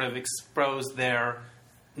to sort of expose their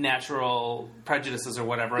natural prejudices or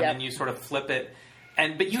whatever, Yep. and then you sort of flip it,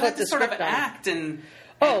 but you Flip have to the sort of script on it. act and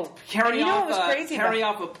Oh, carry and you know off what was crazy carry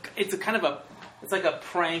about- off. It's a kind of a it's like a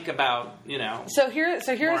prank about So here's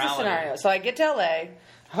the morality. scenario. So I get to LA.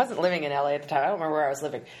 I wasn't living in LA at the time. I don't remember where I was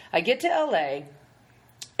living. I get to LA,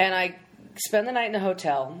 and I spend the night in a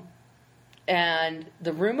hotel. And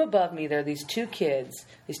the room above me, there are these two kids,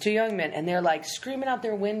 these two young men, and they're like screaming out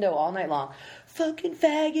their window all night long, "Fucking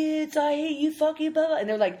faggots! I hate you, fucking blah blah." And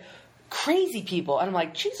they're like crazy people, and I'm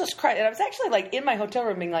like, Jesus Christ! And I was actually like in my hotel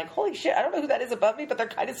room, being like, "Holy shit! I don't know who that is above me, but they're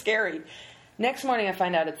kind of scary." Next morning, I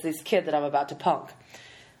find out it's this kid that I'm about to punk.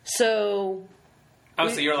 So.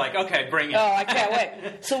 so you're like, okay, bring it. Oh, I can't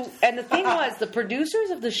wait. So, and the thing was, the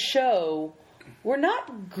producers of the show were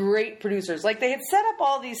not great producers. Like, they had set up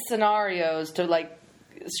all these scenarios to, like,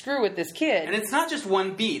 screw with this kid. And it's not just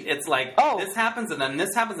one beat. It's like, this happens, and then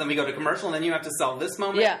this happens, and we go to commercial, and then you have to sell this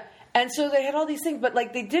moment. Yeah. And so they had all these things, but,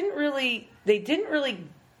 like, they didn't really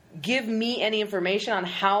give me any information on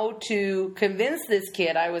how to convince this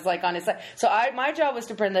kid I was like on his side. So my job was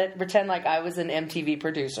to pretend like I was an MTV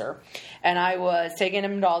producer, and I was taking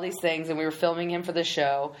him to all these things, and we were filming him for the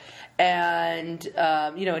show, and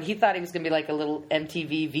and he thought he was going to be like a little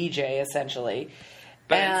MTV VJ essentially.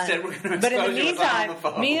 But instead, we're going to expose you as a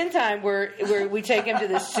homophobe. Meantime, we take him to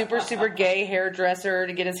this super gay hairdresser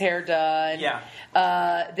to get his hair done. Yeah.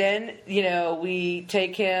 Then we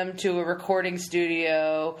take him to a recording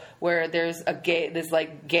studio where there's this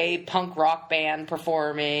gay punk rock band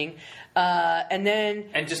performing,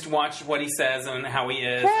 and just watch what he says and how he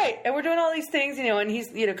is. Right, and we're doing all these things, and he's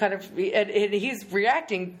and he's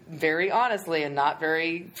reacting very honestly and not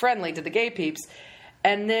very friendly to the gay peeps,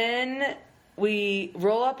 and then we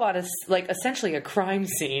roll up on essentially a crime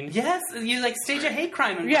scene. Yes, you stage a hate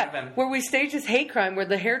crime in front of him. Where we stage this hate crime where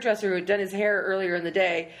the hairdresser who had done his hair earlier in the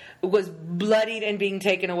day was bloodied and being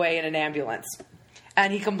taken away in an ambulance.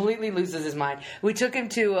 And he completely loses his mind. We took him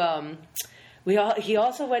to... he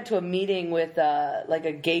also went to a meeting with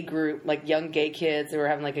a gay group, like young gay kids. They were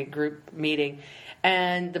having a group meeting.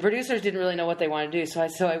 And the producers didn't really know what they wanted to do.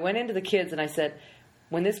 So I went into the kids and I said...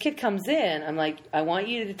 When this kid comes in, I'm like, I want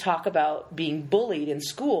you to talk about being bullied in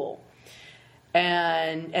school.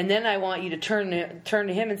 And then I want you to turn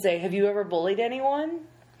to him and say, have you ever bullied anyone?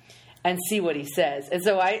 And see what he says. And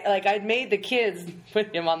so I made the kids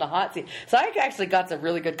put him on the hot seat. So I actually got some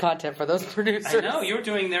really good content for those producers. I know, you were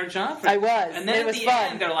doing their job. I was. And then it was at the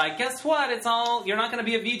fun. end, they're like, guess what? You're not going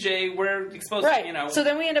to be a VJ. We're exposed to, So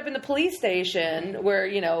then we end up in the police station where,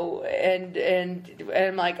 and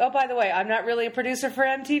I'm like, oh, by the way, I'm not really a producer for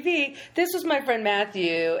MTV. This was my friend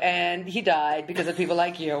Matthew, and he died because of people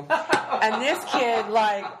like you. And this kid,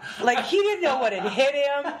 he didn't know what had hit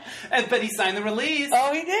him. But he signed the release.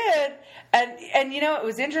 Oh, he did. And it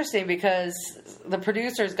was interesting because the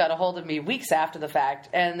producers got a hold of me weeks after the fact,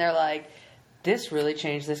 and they're like, this really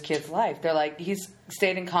changed this kid's life. They're like, he's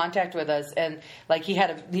stayed in contact with us, and when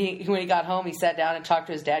he got home, he sat down and talked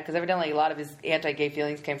to his dad, because evidently a lot of his anti-gay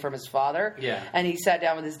feelings came from his father. Yeah. And he sat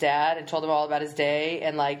down with his dad and told him all about his day,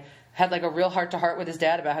 and had a real heart-to-heart with his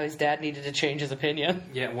dad about how his dad needed to change his opinion.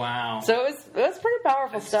 Yeah, wow. So it was pretty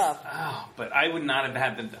powerful stuff. But I would not have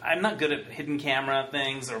had I'm not good at hidden camera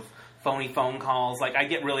things or phony phone calls. I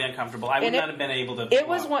get really uncomfortable. I would not have been able to. It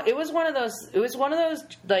was one of those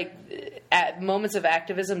moments of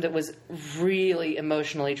activism that was really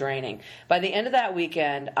emotionally draining. By the end of that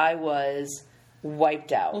weekend, I was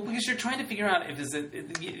wiped out. Well, because you're trying to figure out if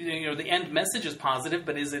the end message is positive,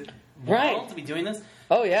 but is it moral to be doing this?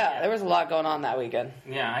 Oh yeah, there was a lot going on that weekend.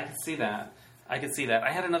 Yeah, I could see that. I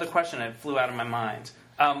had another question that flew out of my mind.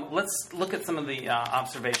 Let's look at some of the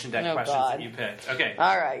observation deck questions that you picked. Okay.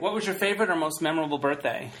 All right. What was your favorite or most memorable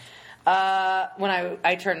birthday? When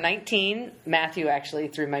I turned 19, Matthew actually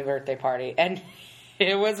threw my birthday party, and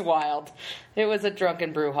it was wild. It was a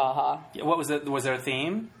drunken brouhaha. What was it? Was there a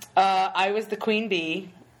theme? I was the queen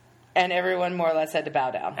bee, and everyone more or less had to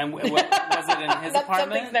bow down. And was it in his apartment?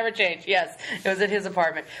 Something's never changed. Yes, it was at his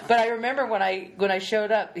apartment. But I remember when I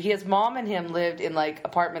showed up, his mom and him lived in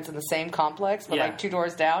apartments in the same complex, but 2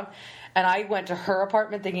 doors down. And I went to her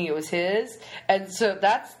apartment thinking it was his. And so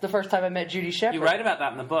that's the first time I met Judy Shepard. You write about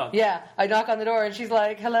that in the book. Yeah. I knock on the door and she's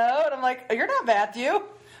like, hello? And I'm like, you're not Matthew.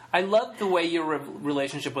 I love the way your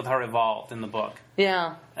relationship with her evolved in the book.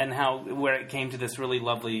 Yeah. And where it came to this really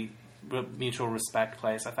lovely mutual respect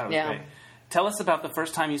place. I thought it was great. Tell us about the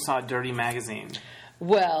first time you saw Dirty Magazine.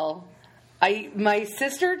 Well, my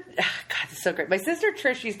sister, God, so great. My sister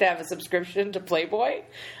Trish used to have a subscription to Playboy.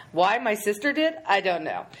 Why my sister did, I don't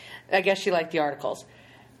know. I guess she liked the articles.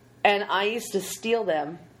 And I used to steal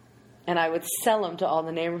them, and I would sell them to all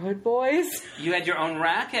the neighborhood boys. You had your own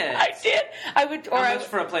racket. I did. I would. Or How much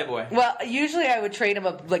for a Playboy? Well, usually I would trade him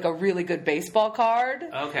a really good baseball card.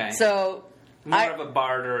 Okay. So more of a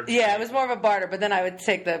barter. Yeah, it was more of a barter. But then I would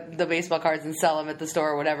take the baseball cards and sell them at the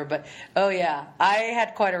store or whatever. But oh yeah, I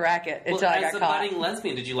had quite a racket until I got caught. As a budding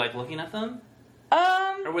lesbian, did you like looking at them?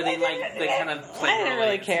 Or were they they kind of? I didn't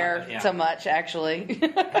really care so much, actually.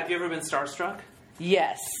 Have you ever been starstruck?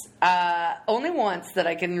 Yes, only once that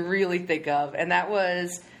I can really think of, and that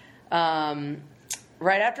was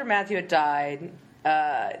right after Matthew had died.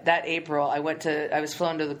 That April, I was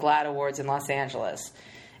flown to the GLAAD Awards in Los Angeles,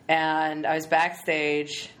 and I was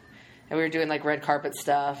backstage, and we were doing like red carpet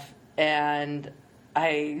stuff, and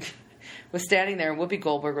I was standing there, and Whoopi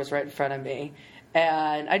Goldberg was right in front of me,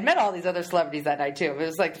 and I'd met all these other celebrities that night too. It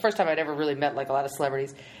was like the first time I'd ever really met like a lot of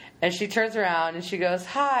celebrities, and she turns around and she goes,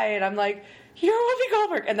 "Hi," and I'm like, "You're Whoopi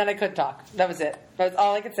Goldberg," and then I couldn't talk. That was it. That was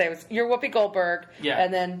all I could say was, "You're Whoopi Goldberg,"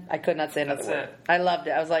 and then I could not say another word. It. I loved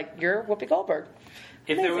it. I was like, "You're Whoopi Goldberg."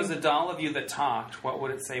 If there was a doll of you that talked, what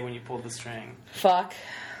would it say when you pulled the string? Fuck.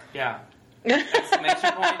 Yeah.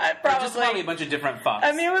 Exclamation point? Probably. Just probably a bunch of different fucks.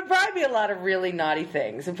 I mean, it would probably be a lot of really naughty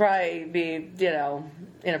things. It would probably be,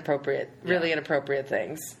 inappropriate, really inappropriate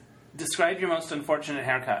things. Describe your most unfortunate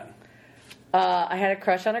haircut. I had a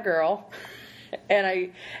crush on a girl,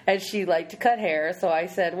 and she liked to cut hair, so I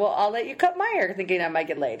said, "Well, I'll let you cut my hair," thinking I might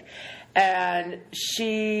get laid. And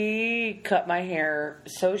she cut my hair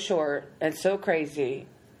so short and so crazy,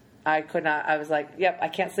 I could not. I was like, "Yep, I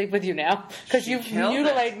can't sleep with you now because you've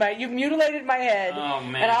mutilated my head." Oh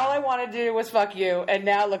man! And all I wanted to do was fuck you, and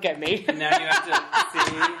now look at me. Now you have to see.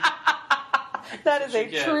 That is a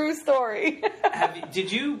true story.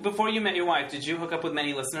 Did you, before you met your wife, did you hook up with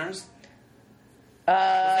many listeners?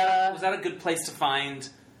 Was that a good place to find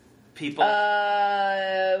people? One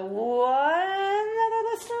other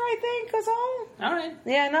listener, I think, was all. All right.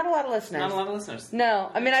 Yeah, not a lot of listeners. Not a lot of listeners. No.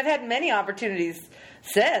 I mean, I've had many opportunities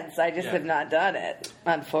since. I just have not done it,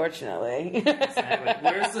 unfortunately. Exactly.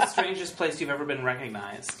 Where's the strangest place you've ever been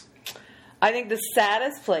recognized? I think the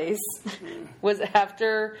saddest place was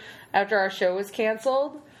after our show was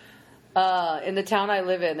canceled. In the town I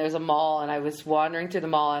live in, there's a mall, and I was wandering through the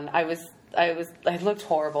mall, and I looked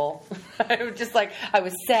horrible. I was just like, I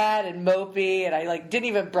was sad and mopey, and I didn't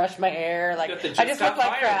even brush my hair. Like, I just looked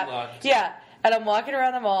like crap. Look. Yeah. And I'm walking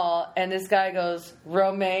around the mall, and this guy goes,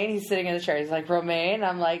 "Romaine." He's sitting in the chair. He's like, "Romaine?"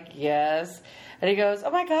 I'm like, "Yes." And he goes,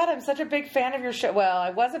 "Oh my God, I'm such a big fan of your show." Well,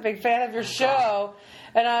 I was a big fan of your show.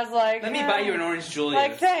 And I was like, "Let me buy you an Orange Julius."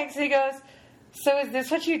 Like, thanks. And he goes, "So is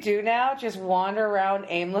this what you do now? Just wander around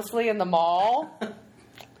aimlessly in the mall?"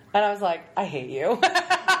 And I was like, "I hate you."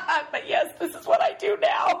 But yes, this is what I do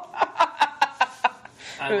now.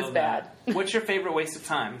 It was bad. What's your favorite waste of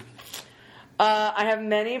time? I have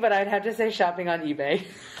many, but I'd have to say shopping on eBay.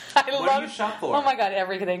 What do you shop for? Oh my God,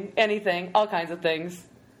 everything, anything, all kinds of things.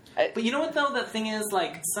 But you know what though? The thing is,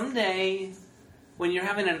 like, someday when you're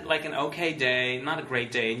having an okay day, not a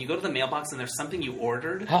great day, and you go to the mailbox and there's something you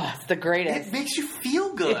ordered. Oh, it's the greatest. It makes you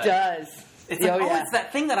feel good. It does. It's like, it's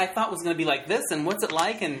that thing that I thought was going to be like this, and what's it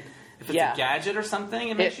like? And if it's a gadget or something,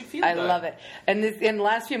 it makes you feel good. I love it. And in the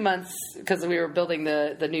last few months, because we were building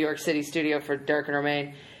the New York City studio for Derek and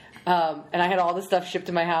Romaine, and I had all this stuff shipped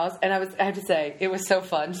to my house, and I have to say, it was so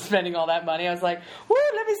fun spending all that money. I was like, "Woo,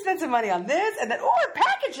 let me spend some money on this," and then, a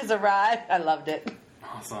package has arrived. I loved it.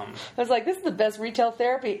 Awesome. I was like, this is the best retail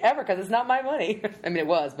therapy ever, because it's not my money. I mean, it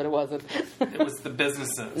was, but it wasn't. It was the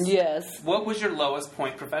businesses. Yes. What was your lowest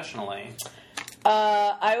point professionally?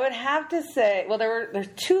 I would have to say, well, there's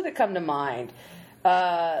two that come to mind.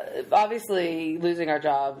 Obviously, losing our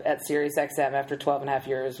job at SiriusXM after 12 and a half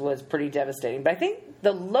years was pretty devastating. But I think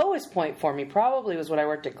the lowest point for me probably was when I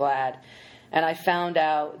worked at GLAAD, and I found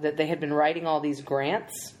out that they had been writing all these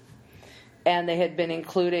grants, and they had been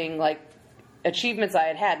including, like, achievements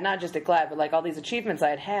I had, not just at GLAAD, but, like, all these achievements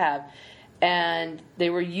I'd have, and they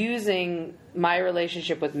were using my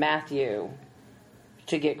relationship with Matthew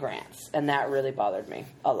to get grants, and that really bothered me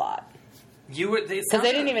a lot. Because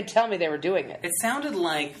they didn't even tell me they were doing it. It sounded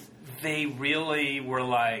like they really were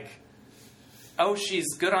like, "Oh,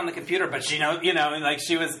 she's good on the computer, but she knows," like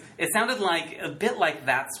she was. It sounded like a bit like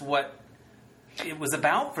that's what it was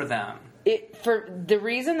about for them. For the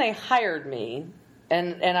reason they hired me,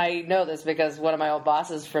 and I know this because one of my old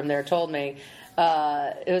bosses from there told me,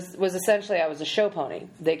 it was essentially I was a show pony.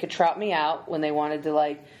 They could trot me out when they wanted to,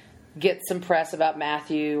 like, get some press about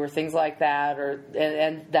Matthew or things like that,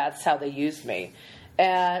 and that's how they used me.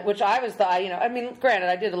 And which I was, I mean, granted,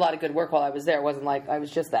 I did a lot of good work while I was there. It wasn't like I was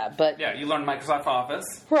just that, but Yeah, you learned Microsoft Office.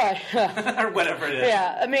 right, or whatever it is.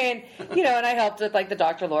 yeah. I mean, and I helped with like the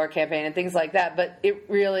Dr. Laura campaign and things like that. But it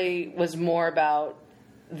really was more about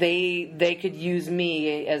they could use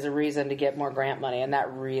me as a reason to get more grant money, and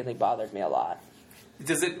that really bothered me a lot.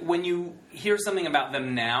 Does it, when you hear something about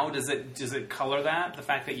them now, does it color that, the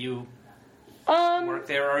fact that you work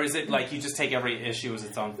there, or is it like you just take every issue as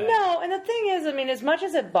its own thing? No, and the thing is, I mean, as much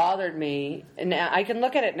as it bothered me, and I can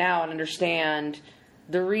look at it now and understand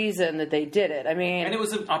the reason that they did it. I mean, and it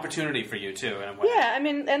was an opportunity for you too, in a way. Yeah, I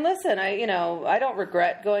mean, and listen, I don't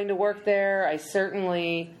regret going to work there. I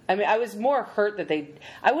was more hurt that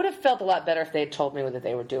I would have felt a lot better if they had told me that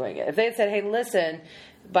they were doing it. If they had said, "Hey, listen,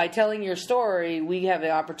 by telling your story, we have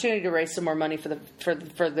the opportunity to raise some more money for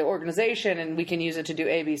the organization, and we can use it to do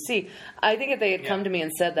ABC." I think if they had come to me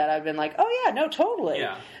and said that, I'd been like, "Oh yeah, no, totally."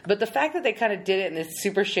 Yeah. But the fact that they kind of did it in this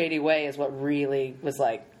super shady way is what really was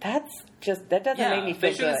like, that doesn't make me feel good.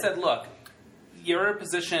 They should have said, "Look, your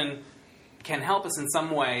position can help us in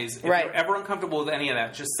some ways. If you're ever uncomfortable with any of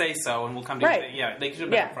that, just say so, and we'll come to you." Yeah, they should have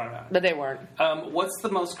been in front of that. But they weren't. What's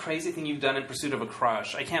the most crazy thing you've done in pursuit of a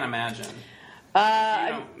crush? I can't imagine.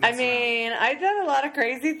 I mean, I've done a lot of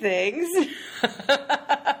crazy things.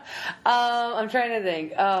 I'm trying to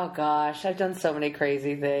think. Oh gosh, I've done so many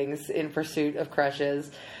crazy things in pursuit of crushes.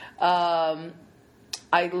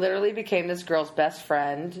 I literally became this girl's best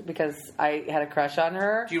friend because I had a crush on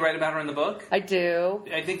her. Do you write about her in the book? I do.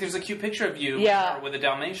 I think there's a cute picture of you with a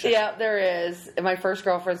Dalmatian. Yeah, there is. My first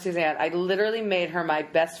girlfriend, Suzanne, I literally made her my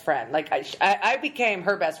best friend. Like, I became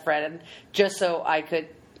her best friend just so I could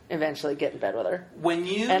eventually get in bed with her.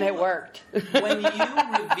 And it worked. When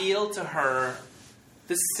you revealed to her,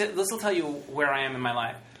 this will tell you where I am in my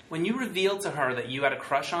life. When you revealed to her that you had a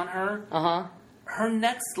crush on her, her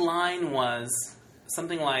next line was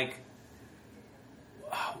something like,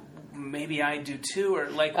 "Oh, maybe I do too," or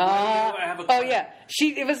like, "I have a crush." Oh yeah,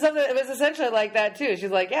 it was essentially like that too. She's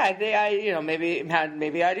like, "Yeah,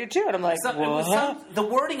 maybe I do too," and I'm like, "What?" The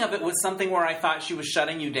wording of it was something where I thought she was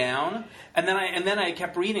shutting you down, and then I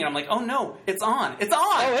kept reading. And I'm like, "Oh no, it's on! It's on!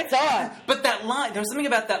 Oh, it's on!" But that line, there was something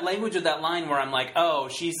about that language of that line where I'm like, "Oh,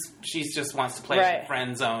 she's just wants to play in the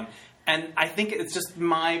friend zone." And I think it's just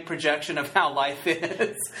my projection of how life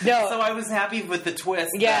is. No. So I was happy with the twist.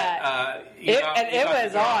 Yeah. It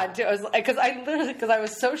was on, too. Because I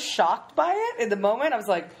was so shocked by it in the moment. I was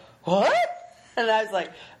like, what? And I was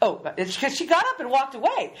like, oh, because she got up and walked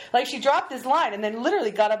away. Like, she dropped this line and then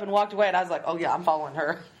literally got up and walked away. And I was like, oh, yeah, I'm following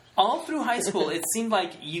her. All through high school, it seemed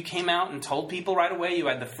like you came out and told people right away. You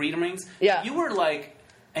had the freedom rings. Yeah. You were like,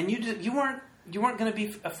 and you weren't going to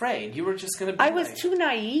be afraid. You were just going to be I was too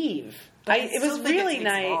naive. It was really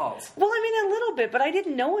naive. Balls. Well, I mean, a little bit, but I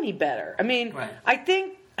didn't know any better. I mean, I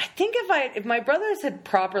think if my brothers had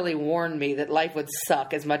properly warned me that life would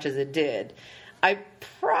suck as much as it did, I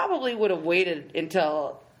probably would have waited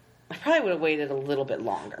a little bit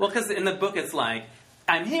longer. Well, because in the book it's like,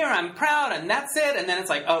 I'm here, I'm proud, and that's it. And then it's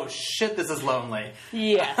like, oh shit, this is lonely.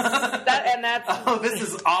 Yes, that's oh, this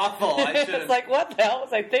is awful. It's like, what the hell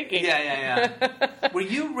was I thinking? Yeah. Were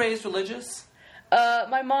you raised religious?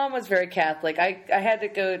 My mom was very Catholic. I had to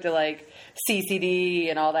go to like CCD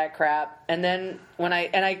and all that crap, and then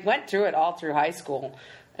I went through it all through high school.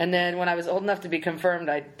 And then when I was old enough to be confirmed,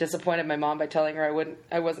 I disappointed my mom by telling her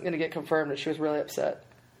I wasn't going to get confirmed, and she was really upset.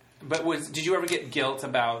 But did you ever get guilt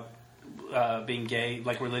about being gay,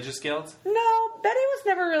 like religious guilt? No, Betty was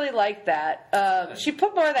never really like that. She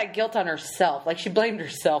put more of that guilt on herself. Like, she blamed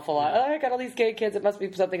herself a lot. Oh, I got all these gay kids. It must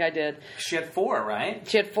be something I did. She had 4, right?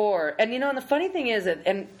 She had 4. And, and the funny thing is,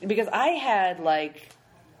 and because I had, like,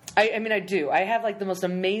 I do. I have, like, the most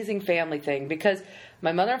amazing family thing. Because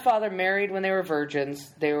my mother and father married when they were virgins.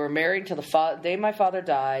 They were married until the day my father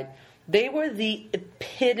died. They were the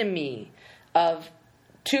epitome of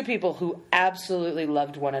 2 people who absolutely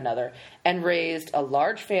loved one another and raised a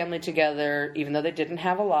large family together, even though they didn't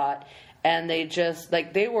have a lot. And they just,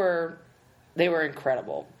 like, they were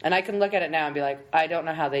incredible. And I can look at it now and be like, I don't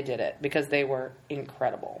know how they did it, because they were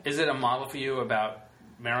incredible. Is it a model for you about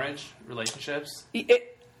marriage, relationships?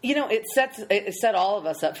 It set all of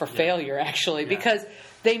us up for failure, actually, because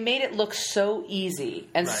they made it look so easy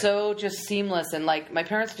and so just seamless. And, like, my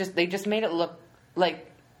parents they just made it look like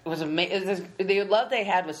it was amazing. The love they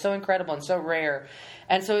had was so incredible and so rare.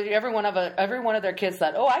 And so every one of their kids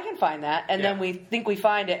thought, oh, I can find that. And then we think we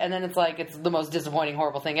find it, and then it's like it's the most disappointing,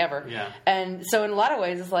 horrible thing ever. Yeah. And so in a lot of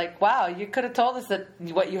ways, it's like, wow, you could have told us that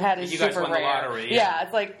what you had is super rare. You guys won the lottery. Yeah,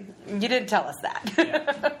 it's like, you didn't tell us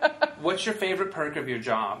that. What's your favorite perk of your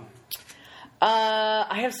job?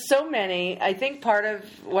 I have so many. I think part of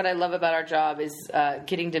what I love about our job is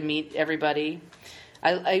getting to meet everybody.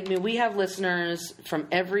 I mean, we have listeners from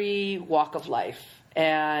every walk of life,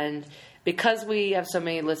 and because we have so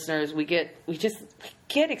many listeners, we just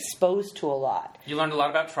get exposed to a lot. You learned a lot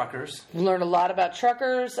about truckers. I've learned a lot about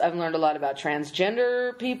truckers. I've learned a lot about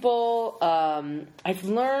transgender people. I've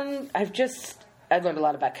learned a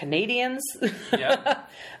lot about Canadians. Yeah.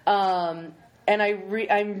 And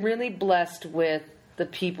I'm really blessed with the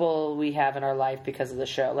people we have in our life because of the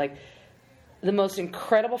show. Like, the most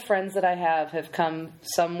incredible friends that I have come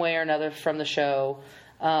some way or another from the show.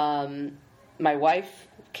 My wife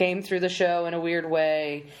came through the show in a weird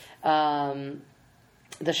way.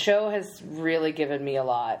 The show has really given me a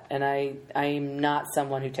lot, and I'm not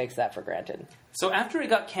someone who takes that for granted. So after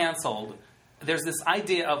it got canceled, there's this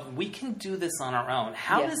idea of we can do this on our own.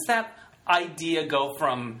 How does that idea go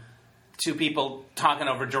from two people talking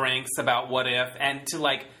over drinks about what if and to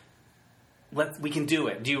like, we can do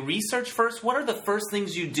it? Do you research first? What are the first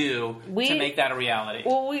things you do to make that a reality?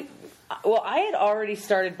 Well, I had already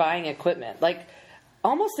started buying equipment. Like,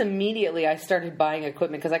 almost immediately I started buying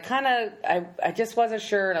equipment because I just wasn't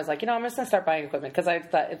sure, and I was like, I'm just going to start buying equipment because I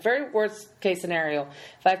thought, very worst case scenario,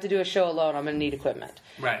 if I have to do a show alone, I'm going to need equipment.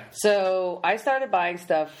 Right. So I started buying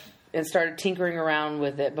stuff and started tinkering around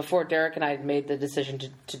with it before Derek and I had made the decision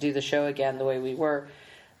to do the show again the way we were.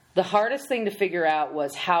 The hardest thing to figure out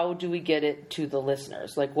was how do we get it to the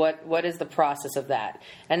listeners? Like, what is the process of that?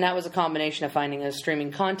 And that was a combination of finding a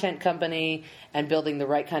streaming content company and building the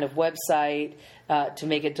right kind of website to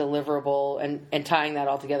make it deliverable and tying that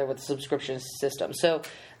all together with the subscription system. So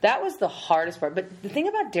that was the hardest part. But the thing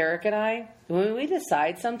about Derek and I, when we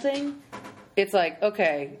decide something, it's like,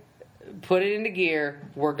 okay, put it into gear,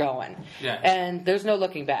 we're going. Yeah. And there's no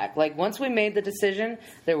looking back. Like, once we made the decision,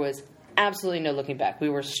 there was absolutely no looking back. We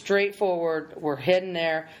were straightforward. We're heading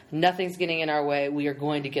there. Nothing's getting in our way. We are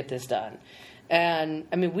going to get this done. And,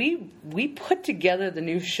 I mean, we put together the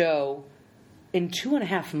new show in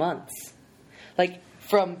 2.5 months. Like,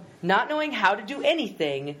 from not knowing how to do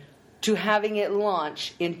anything to having it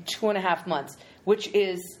launch in 2.5 months, which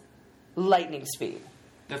is lightning speed.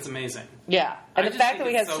 That's amazing. Yeah, and the fact that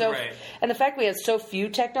we had so few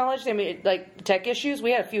technology, I mean, like tech issues,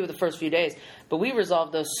 we had a few of the first few days, but we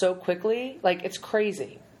resolved those so quickly. Like, it's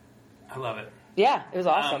crazy. I love it. Yeah, it was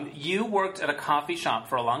awesome. You worked at a coffee shop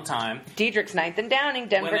for a long time. Diedrich's 9th and Downing,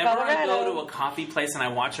 Denver, Colorado. Colorado. Whenever I go to a coffee place and I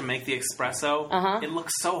watch them make the espresso, it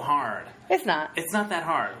looks so hard. It's not. It's not that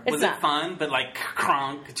hard. Was not. It fun? But like,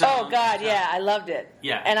 cronk, oh, God, yeah, I loved it.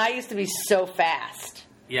 Yeah. And I used to be so fast.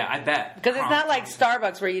 Yeah, I bet. Because it's not like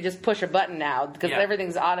Starbucks where you just push a button now because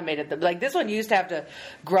everything's automated. Like, this one, you used to have to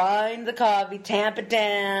grind the coffee, tamp it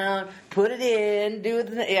down, put it in, do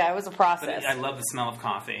it. Yeah, it was a process. But I love the smell of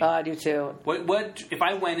coffee. Oh, I do too. What if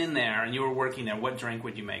I went in there and you were working there, what drink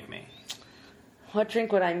would you make me? What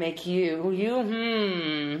drink would I make you?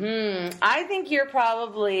 I think you're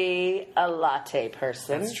probably a latte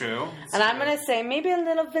person. That's true. I'm going to say maybe a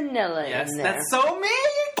little vanilla in there. Yes, that's so me.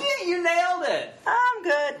 You nailed it. I'm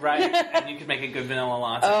good. Right. And you could make a good vanilla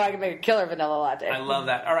latte. Oh, I can make a killer vanilla latte. I love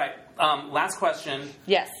that. All right. Last question.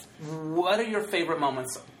 Yes. What are your favorite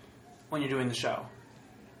moments when you're doing the show?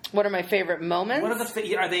 What are my favorite moments? What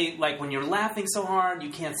are are they like when you're laughing so hard you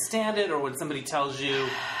can't stand it, or when somebody tells you,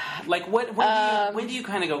 like, when do you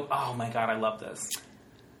kind of go, oh my God, I love this?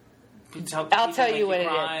 I'll tell you what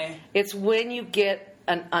it is. It's when you get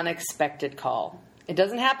an unexpected call. It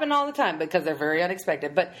doesn't happen all the time because they're very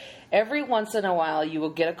unexpected, but every once in a while you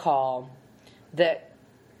will get a call that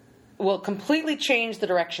will completely change the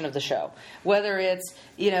direction of the show. Whether it's,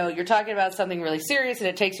 you're talking about something really serious and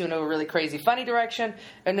it takes you into a really crazy funny direction,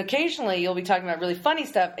 and occasionally you'll be talking about really funny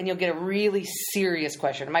stuff and you'll get a really serious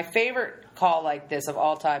question. My favorite call like this of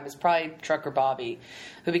all time is probably Trucker Bobby,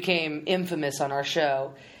 who became infamous on our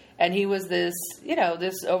show. And he was this,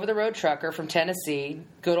 this over-the-road trucker from Tennessee,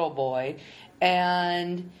 good old boy,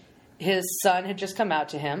 and his son had just come out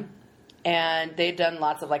to him. And they'd done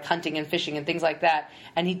lots of like hunting and fishing and things like that.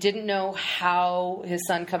 And he didn't know how his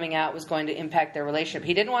son coming out was going to impact their relationship.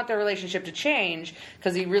 He didn't want their relationship to change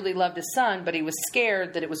because he really loved his son, but he was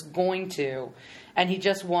scared that it was going to. And he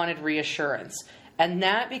just wanted reassurance. And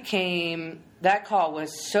that call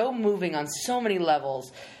was so moving on so many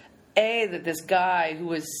levels. That this guy who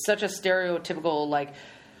was such a stereotypical, like,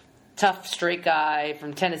 tough, straight guy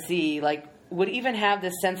from Tennessee, like, would even have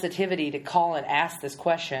this sensitivity to call and ask this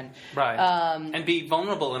question. Right. And be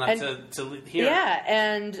vulnerable enough to hear. Yeah,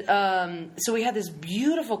 and so we had this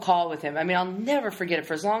beautiful call with him. I mean, I'll never forget it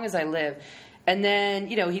for as long as I live. And then,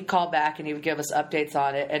 he'd call back and he would give us updates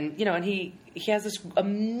on it. And, and he he has this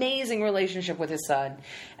amazing relationship with his son,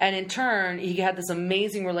 and in turn, he had this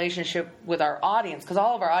amazing relationship with our audience, because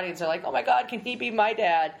all of our audience are like, "Oh my God, can he be my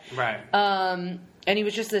dad?" Right. And he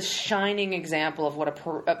was just this shining example of what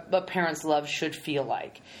a parent's love should feel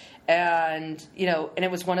like. And, and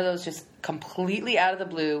it was one of those just completely out of the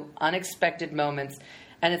blue, unexpected moments.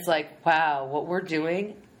 And it's like, wow, what we're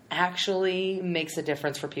doing actually makes a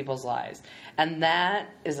difference for people's lives. And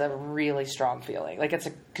that is a really strong feeling. Like, it's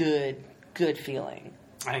a good feeling.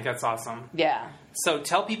 I think that's awesome. Yeah. So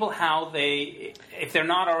tell people how they, if they're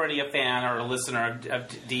not already a fan or a listener of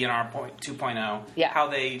DNR 2.0, how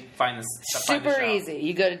they find this. Super easy.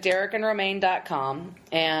 You go to DerekandRomaine.com,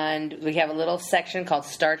 and we have a little section called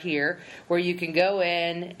Start Here, where you can go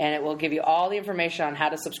in, and it will give you all the information on how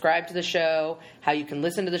to subscribe to the show, how you can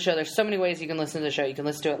listen to the show. There's so many ways you can listen to the show. You can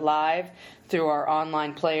listen to it live through our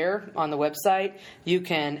online player on the website. You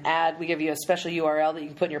can we give you a special URL that you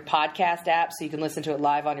can put in your podcast app, so you can listen to it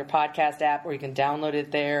live on your podcast app, or you can download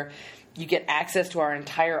it there. You get access to our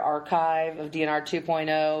entire archive of DNR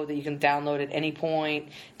 2.0 that you can download at any point,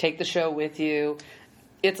 take the show with you.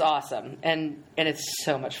 It's awesome, and it's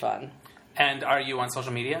so much fun. And are you on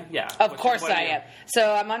social media? Yeah. Of course I am.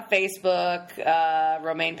 So I'm on Facebook,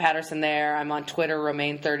 Romaine Patterson there. I'm on Twitter,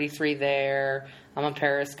 Romaine33 there. I'm on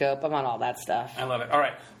Periscope. I'm on all that stuff. I love it. All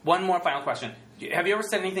right. One more final question. Have you ever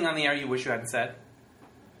said anything on the air you wish you hadn't said?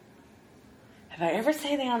 Have I ever said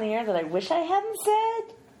anything on the air that I wish I hadn't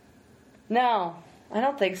said? No, I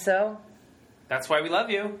don't think so. That's why we love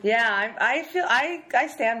you. Yeah, I feel I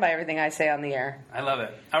stand by everything I say on the air. I love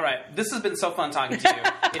it. All right. This has been so fun talking to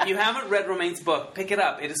you. If you haven't read Romaine's book, pick it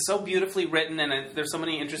up. It is so beautifully written, and there's so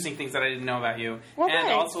many interesting things that I didn't know about you. Well, and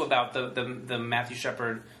thanks. also about the Matthew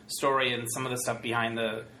Shepard story and some of the stuff behind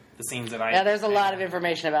the scenes that I... Yeah, there's a lot of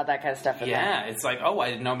information about that kind of stuff in there. Yeah, it's like, oh,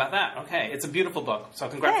 I didn't know about that. Okay, it's a beautiful book. So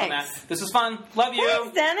congrats on that. Thanks. This was fun. Love you.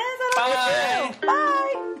 Thanks, Dennis. I love you too.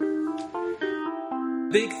 Bye.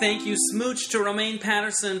 Big thank you, smooch, to Romaine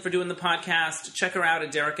Patterson for doing the podcast. Check her out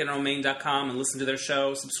at DerekandRomaine.com and listen to their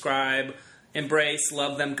show. Subscribe, embrace,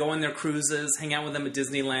 love them, go on their cruises, hang out with them at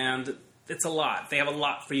Disneyland. It's a lot. They have a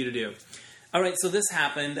lot for you to do. All right, so this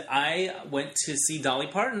happened. I went to see Dolly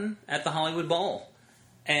Parton at the Hollywood Bowl.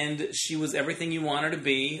 And she was everything you want her to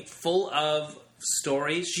be, full of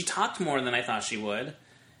stories. She talked more than I thought she would.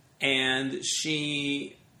 And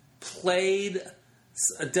she played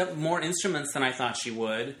more instruments than I thought she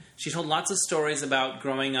would. She told lots of stories about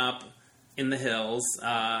growing up in the hills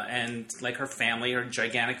and like her family, her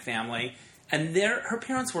gigantic family. And her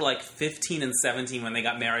parents were like 15 and 17 when they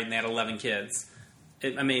got married, and they had 11 kids.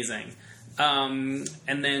 Amazing. And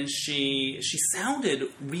then she sounded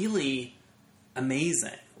really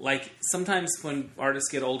amazing. Like, sometimes when artists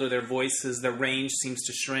get older, their voices, their range seems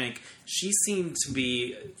to shrink. She seemed to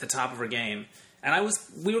be at the top of her game. And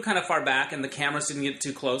we were kind of far back, and the cameras didn't get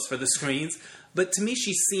too close for the screens. But to me,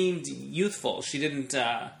 she seemed youthful. She didn't,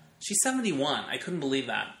 she's 71. I couldn't believe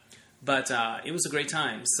that. But it was a great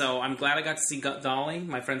time. So I'm glad I got to see Dolly.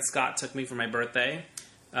 My friend Scott took me for my birthday,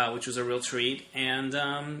 which was a real treat. And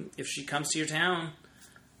if she comes to your town,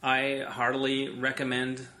 I heartily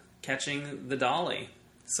recommend catching the Dolly.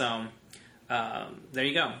 So there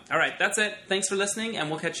you go. All right, that's it. Thanks for listening, and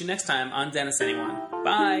we'll catch you next time on Dennis Anyone.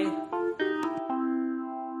 Bye.